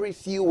of the very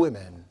few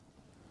women.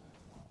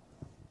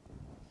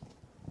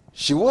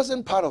 She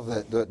wasn't part of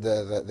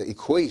the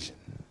equation.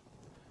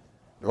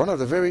 One of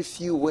the very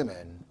few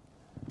women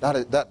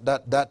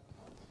that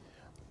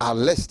are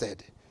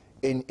listed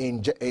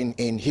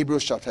in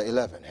Hebrews chapter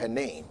 11. Her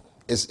name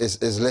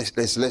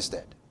is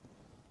listed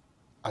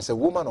as a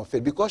woman of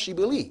faith because she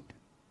believed.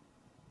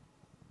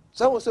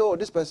 Some will say, oh,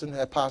 this person,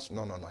 her past,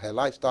 no. Her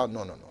lifestyle,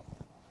 no.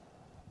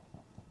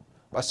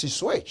 But she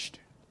switched.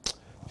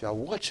 If you are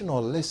watching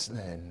or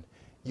listening,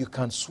 you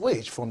can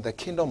switch from the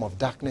kingdom of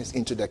darkness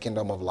into the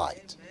kingdom of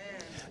light.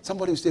 Amen.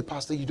 Somebody will say,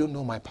 Pastor, you don't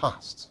know my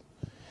past.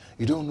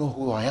 You don't know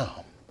who I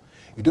am.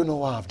 You don't know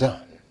what I've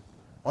done.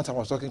 One time I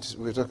was talking to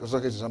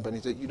somebody,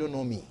 he said, you don't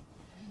know me.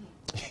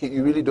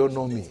 You really don't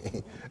know me.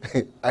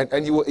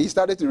 and he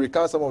started to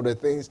recount some of the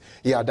things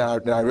he had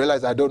done, and I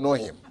realized I don't know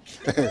him.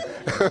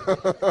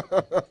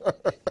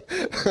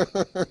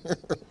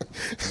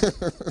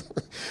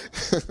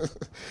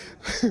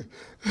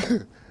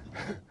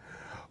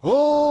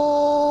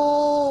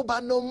 Oh,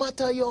 but no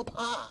matter your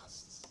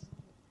past.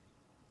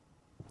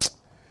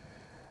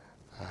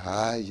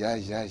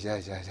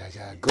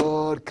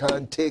 God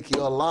can take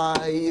your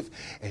life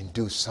and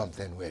do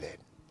something with it.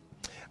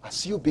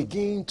 As you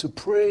begin to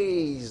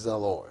praise the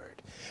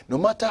Lord, no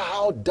matter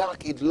how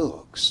dark it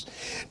looks,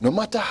 no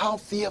matter how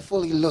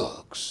fearful it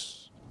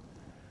looks,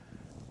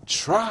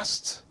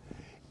 trust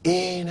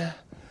in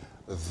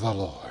the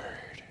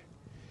Lord.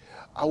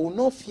 I will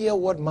not fear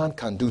what man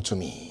can do to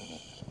me.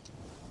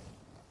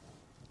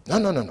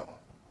 No.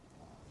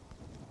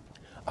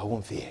 I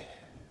won't fear.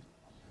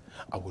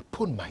 I will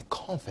put my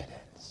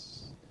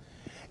confidence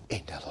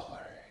in the Lord.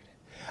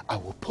 I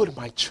will put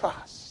my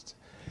trust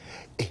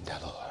in the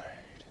Lord.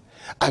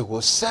 I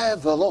will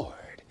serve the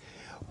Lord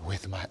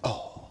with my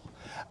all.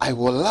 I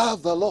will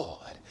love the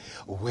Lord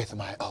with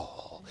my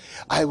all.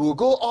 I will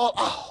go all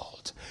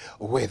out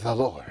with the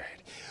Lord.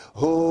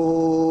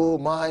 Oh,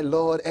 my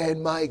Lord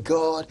and my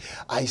God,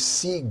 I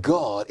see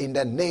God in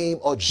the name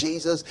of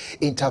Jesus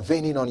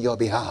intervening on your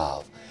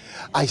behalf.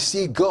 I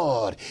see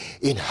God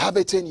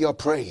inhabiting your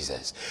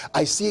praises.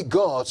 I see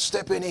God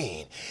stepping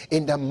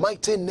in the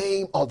mighty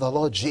name of the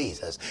Lord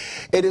Jesus.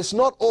 It is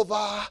not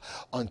over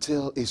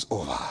until it's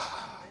over.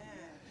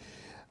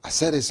 I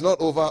said it's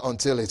not over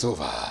until it's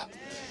over.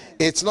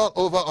 It's not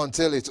over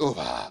until it's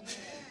over.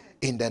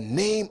 In the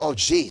name of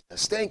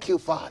Jesus. Thank you,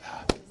 Father.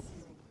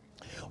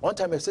 One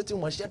time I said to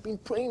him, she had been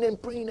praying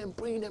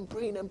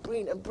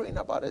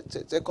about it.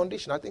 It's a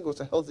condition. I think it was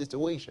a health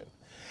situation.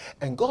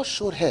 And God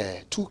showed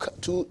her two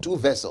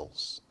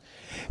vessels.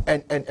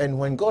 And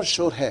when God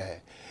showed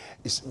her,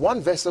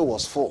 one vessel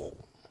was full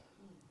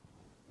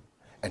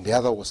and the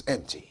other was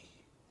empty.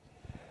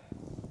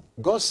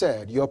 God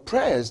said, your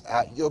prayers,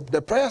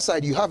 the prayer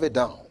side, you have it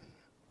down.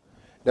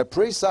 The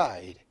praise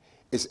side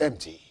is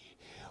empty.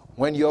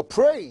 When your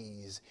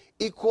praise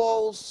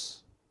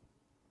equals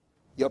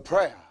your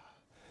prayer,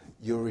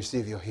 you'll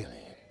receive your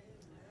healing.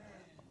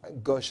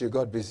 And God, she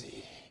got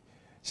busy.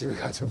 She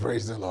began to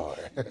praise the Lord.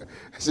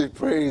 She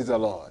praised the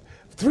Lord.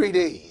 3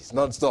 days,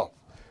 non-stop,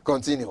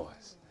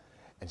 continuous.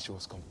 And she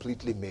was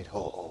completely made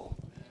whole.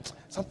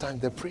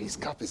 Sometimes the praise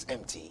cup is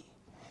empty.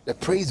 The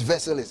praise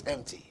vessel is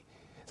empty.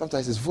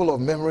 Sometimes it's full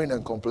of murmuring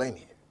and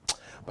complaining.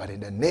 But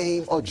in the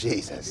name of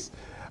Jesus,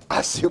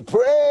 as you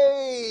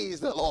praise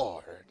the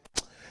Lord,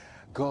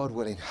 God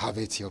will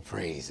inhabit your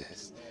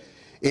praises.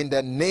 In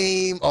the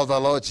name of the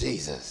Lord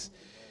Jesus.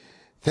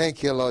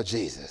 Thank you, Lord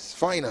Jesus.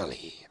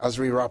 Finally, as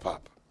we wrap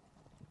up,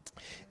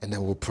 and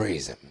then we'll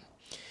praise him.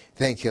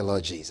 Thank you,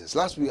 Lord Jesus.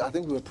 Last week, I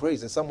think we were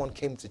praising. Someone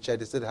came to church.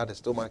 They said they had a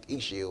stomach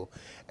issue,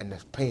 and the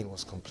pain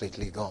was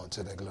completely gone,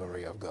 to the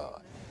glory of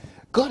God.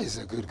 God is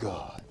a good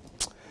God.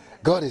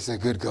 God is a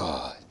good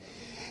God.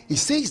 He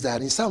says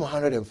that in Psalm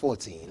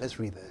 114. Let's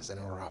read this and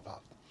we'll wrap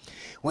up.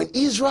 When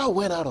Israel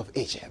went out of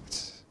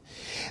Egypt,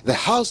 the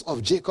house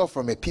of Jacob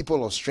from a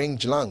people of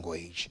strange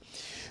language,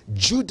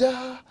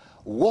 Judah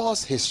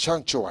was his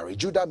sanctuary.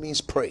 Judah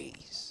means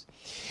praise.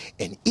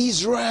 And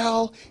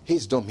Israel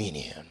his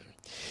dominion.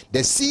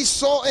 The sea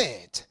saw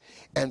it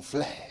and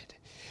fled.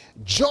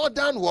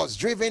 Jordan was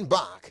driven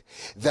back.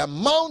 The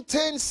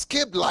mountains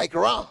skipped like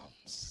rams.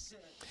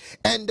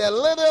 And the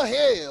little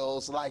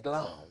hills like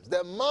lambs.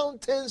 The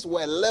mountains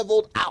were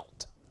leveled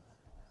out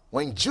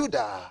when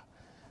Judah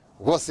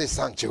was his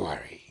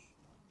sanctuary.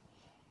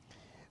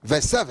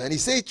 Verse 7, he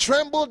says,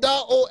 tremble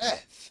thou, O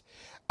earth,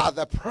 at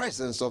the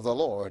presence of the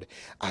Lord,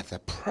 at the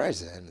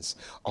presence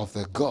of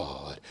the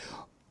God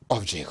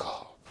of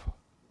Jacob.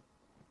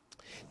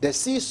 The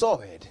sea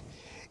saw it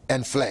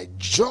and fled.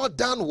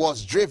 Jordan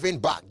was driven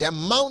back. The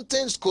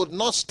mountains could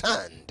not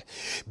stand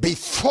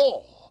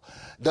before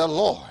the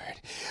Lord.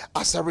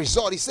 As a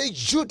result, he says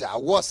Judah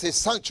was his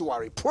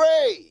sanctuary.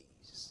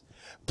 Praise,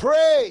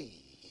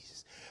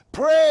 praise,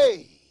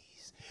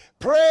 praise,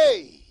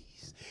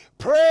 praise,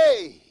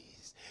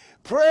 praise,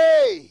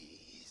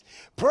 praise,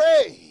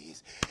 praise.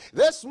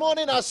 This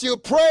morning, as you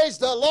praise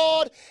the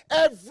Lord,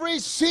 every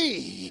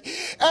sea,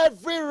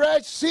 every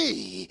Red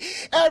Sea,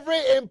 every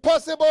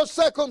impossible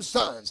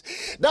circumstance,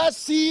 that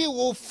sea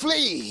will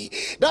flee,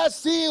 that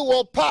sea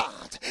will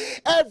part.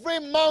 Every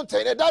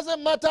mountain, it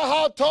doesn't matter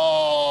how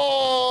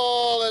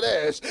tall it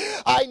is.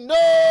 I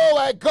know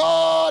a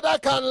God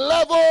that can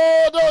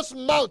level those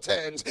those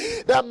mountains.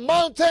 The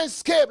mountains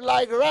skip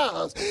like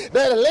rams,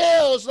 the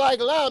hills like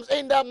lambs,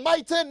 in the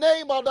mighty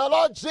name of the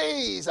Lord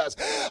Jesus.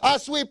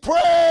 As we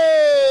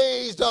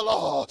praise the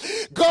Lord,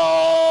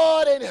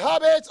 God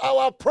inhabits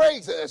our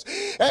praises,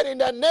 and in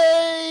the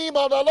name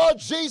of the Lord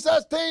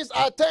Jesus, things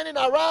are turning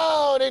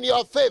around in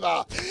your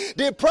favor.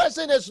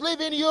 Depression is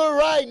leaving you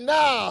right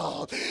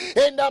now.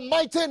 In the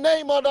mighty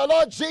name of the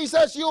Lord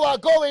Jesus, you are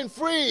going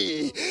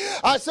free.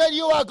 I said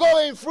you are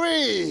going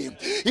free.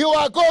 You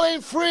are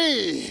going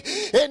free.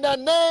 In the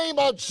name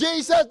of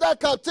Jesus, that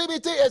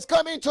captivity is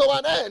coming to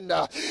an end.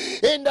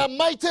 In the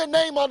mighty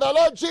name of the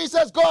Lord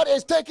Jesus, God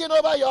is taking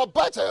over your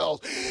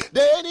battles.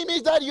 The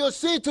enemies that you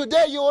see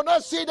today, you will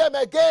not see them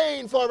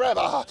again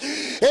forever.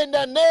 In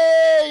the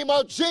name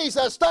of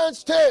Jesus, stand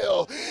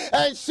still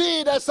and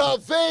see the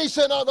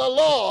salvation of the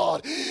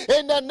Lord.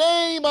 In the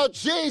name of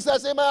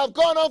Jesus, it may have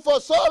gone on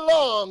for so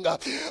long,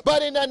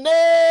 but in the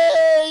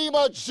name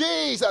of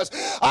Jesus,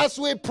 as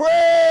we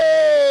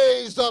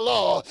praise the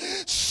Lord,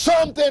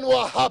 something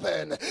will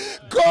happen.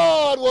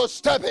 God will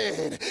step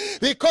in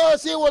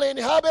because he will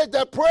inhabit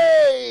the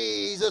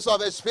praises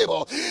of his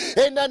people.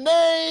 In the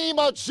name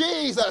of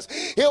Jesus,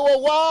 he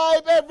will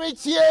wipe every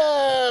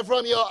tear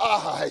from your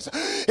eyes.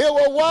 He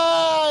will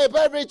wipe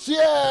every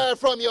tear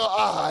from your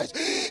eyes.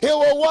 He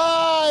will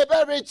wipe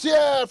every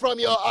tear from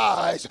your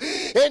eyes.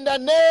 In the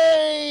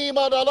name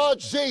of the Lord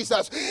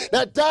Jesus,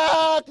 the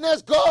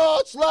darkness,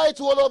 God's light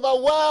will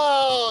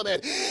overwhelm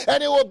it,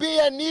 and it will be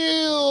a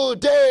new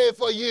day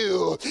for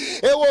you.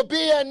 It will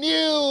be a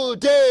new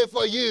day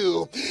for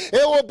you.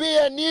 It will be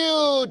a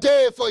new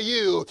day for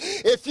you.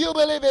 If you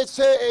believe it,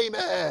 say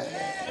amen.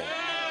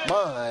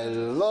 My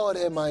Lord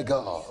and my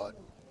God.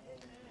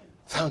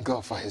 Thank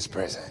God for his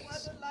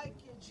presence.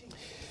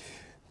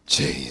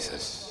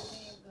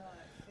 Jesus.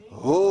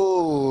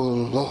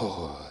 Oh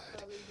Lord.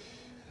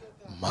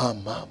 My.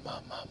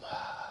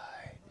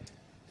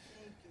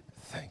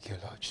 Thank you,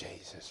 Lord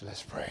Jesus.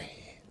 Let's pray.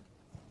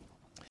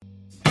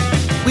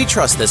 We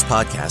trust this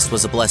podcast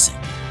was a blessing.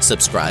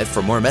 Subscribe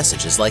for more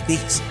messages like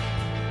these.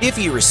 If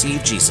you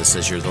receive Jesus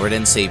as your Lord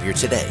and Savior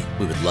today,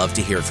 we would love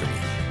to hear from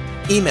you.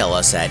 Email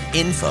us at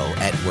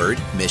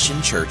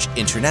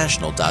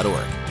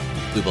info@wordmissionchurchinternational.org.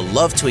 We will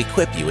love to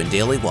equip you in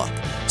daily walk,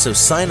 so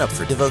sign up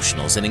for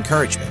devotionals and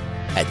encouragement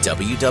at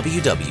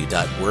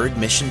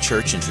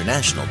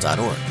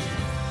www.wordmissionchurchinternational.org.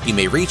 You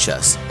may reach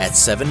us at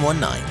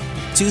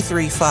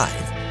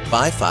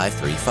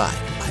 719-235-5535.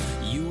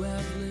 You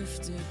have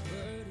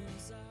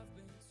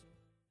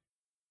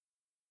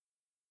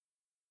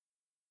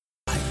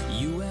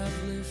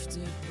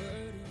lifted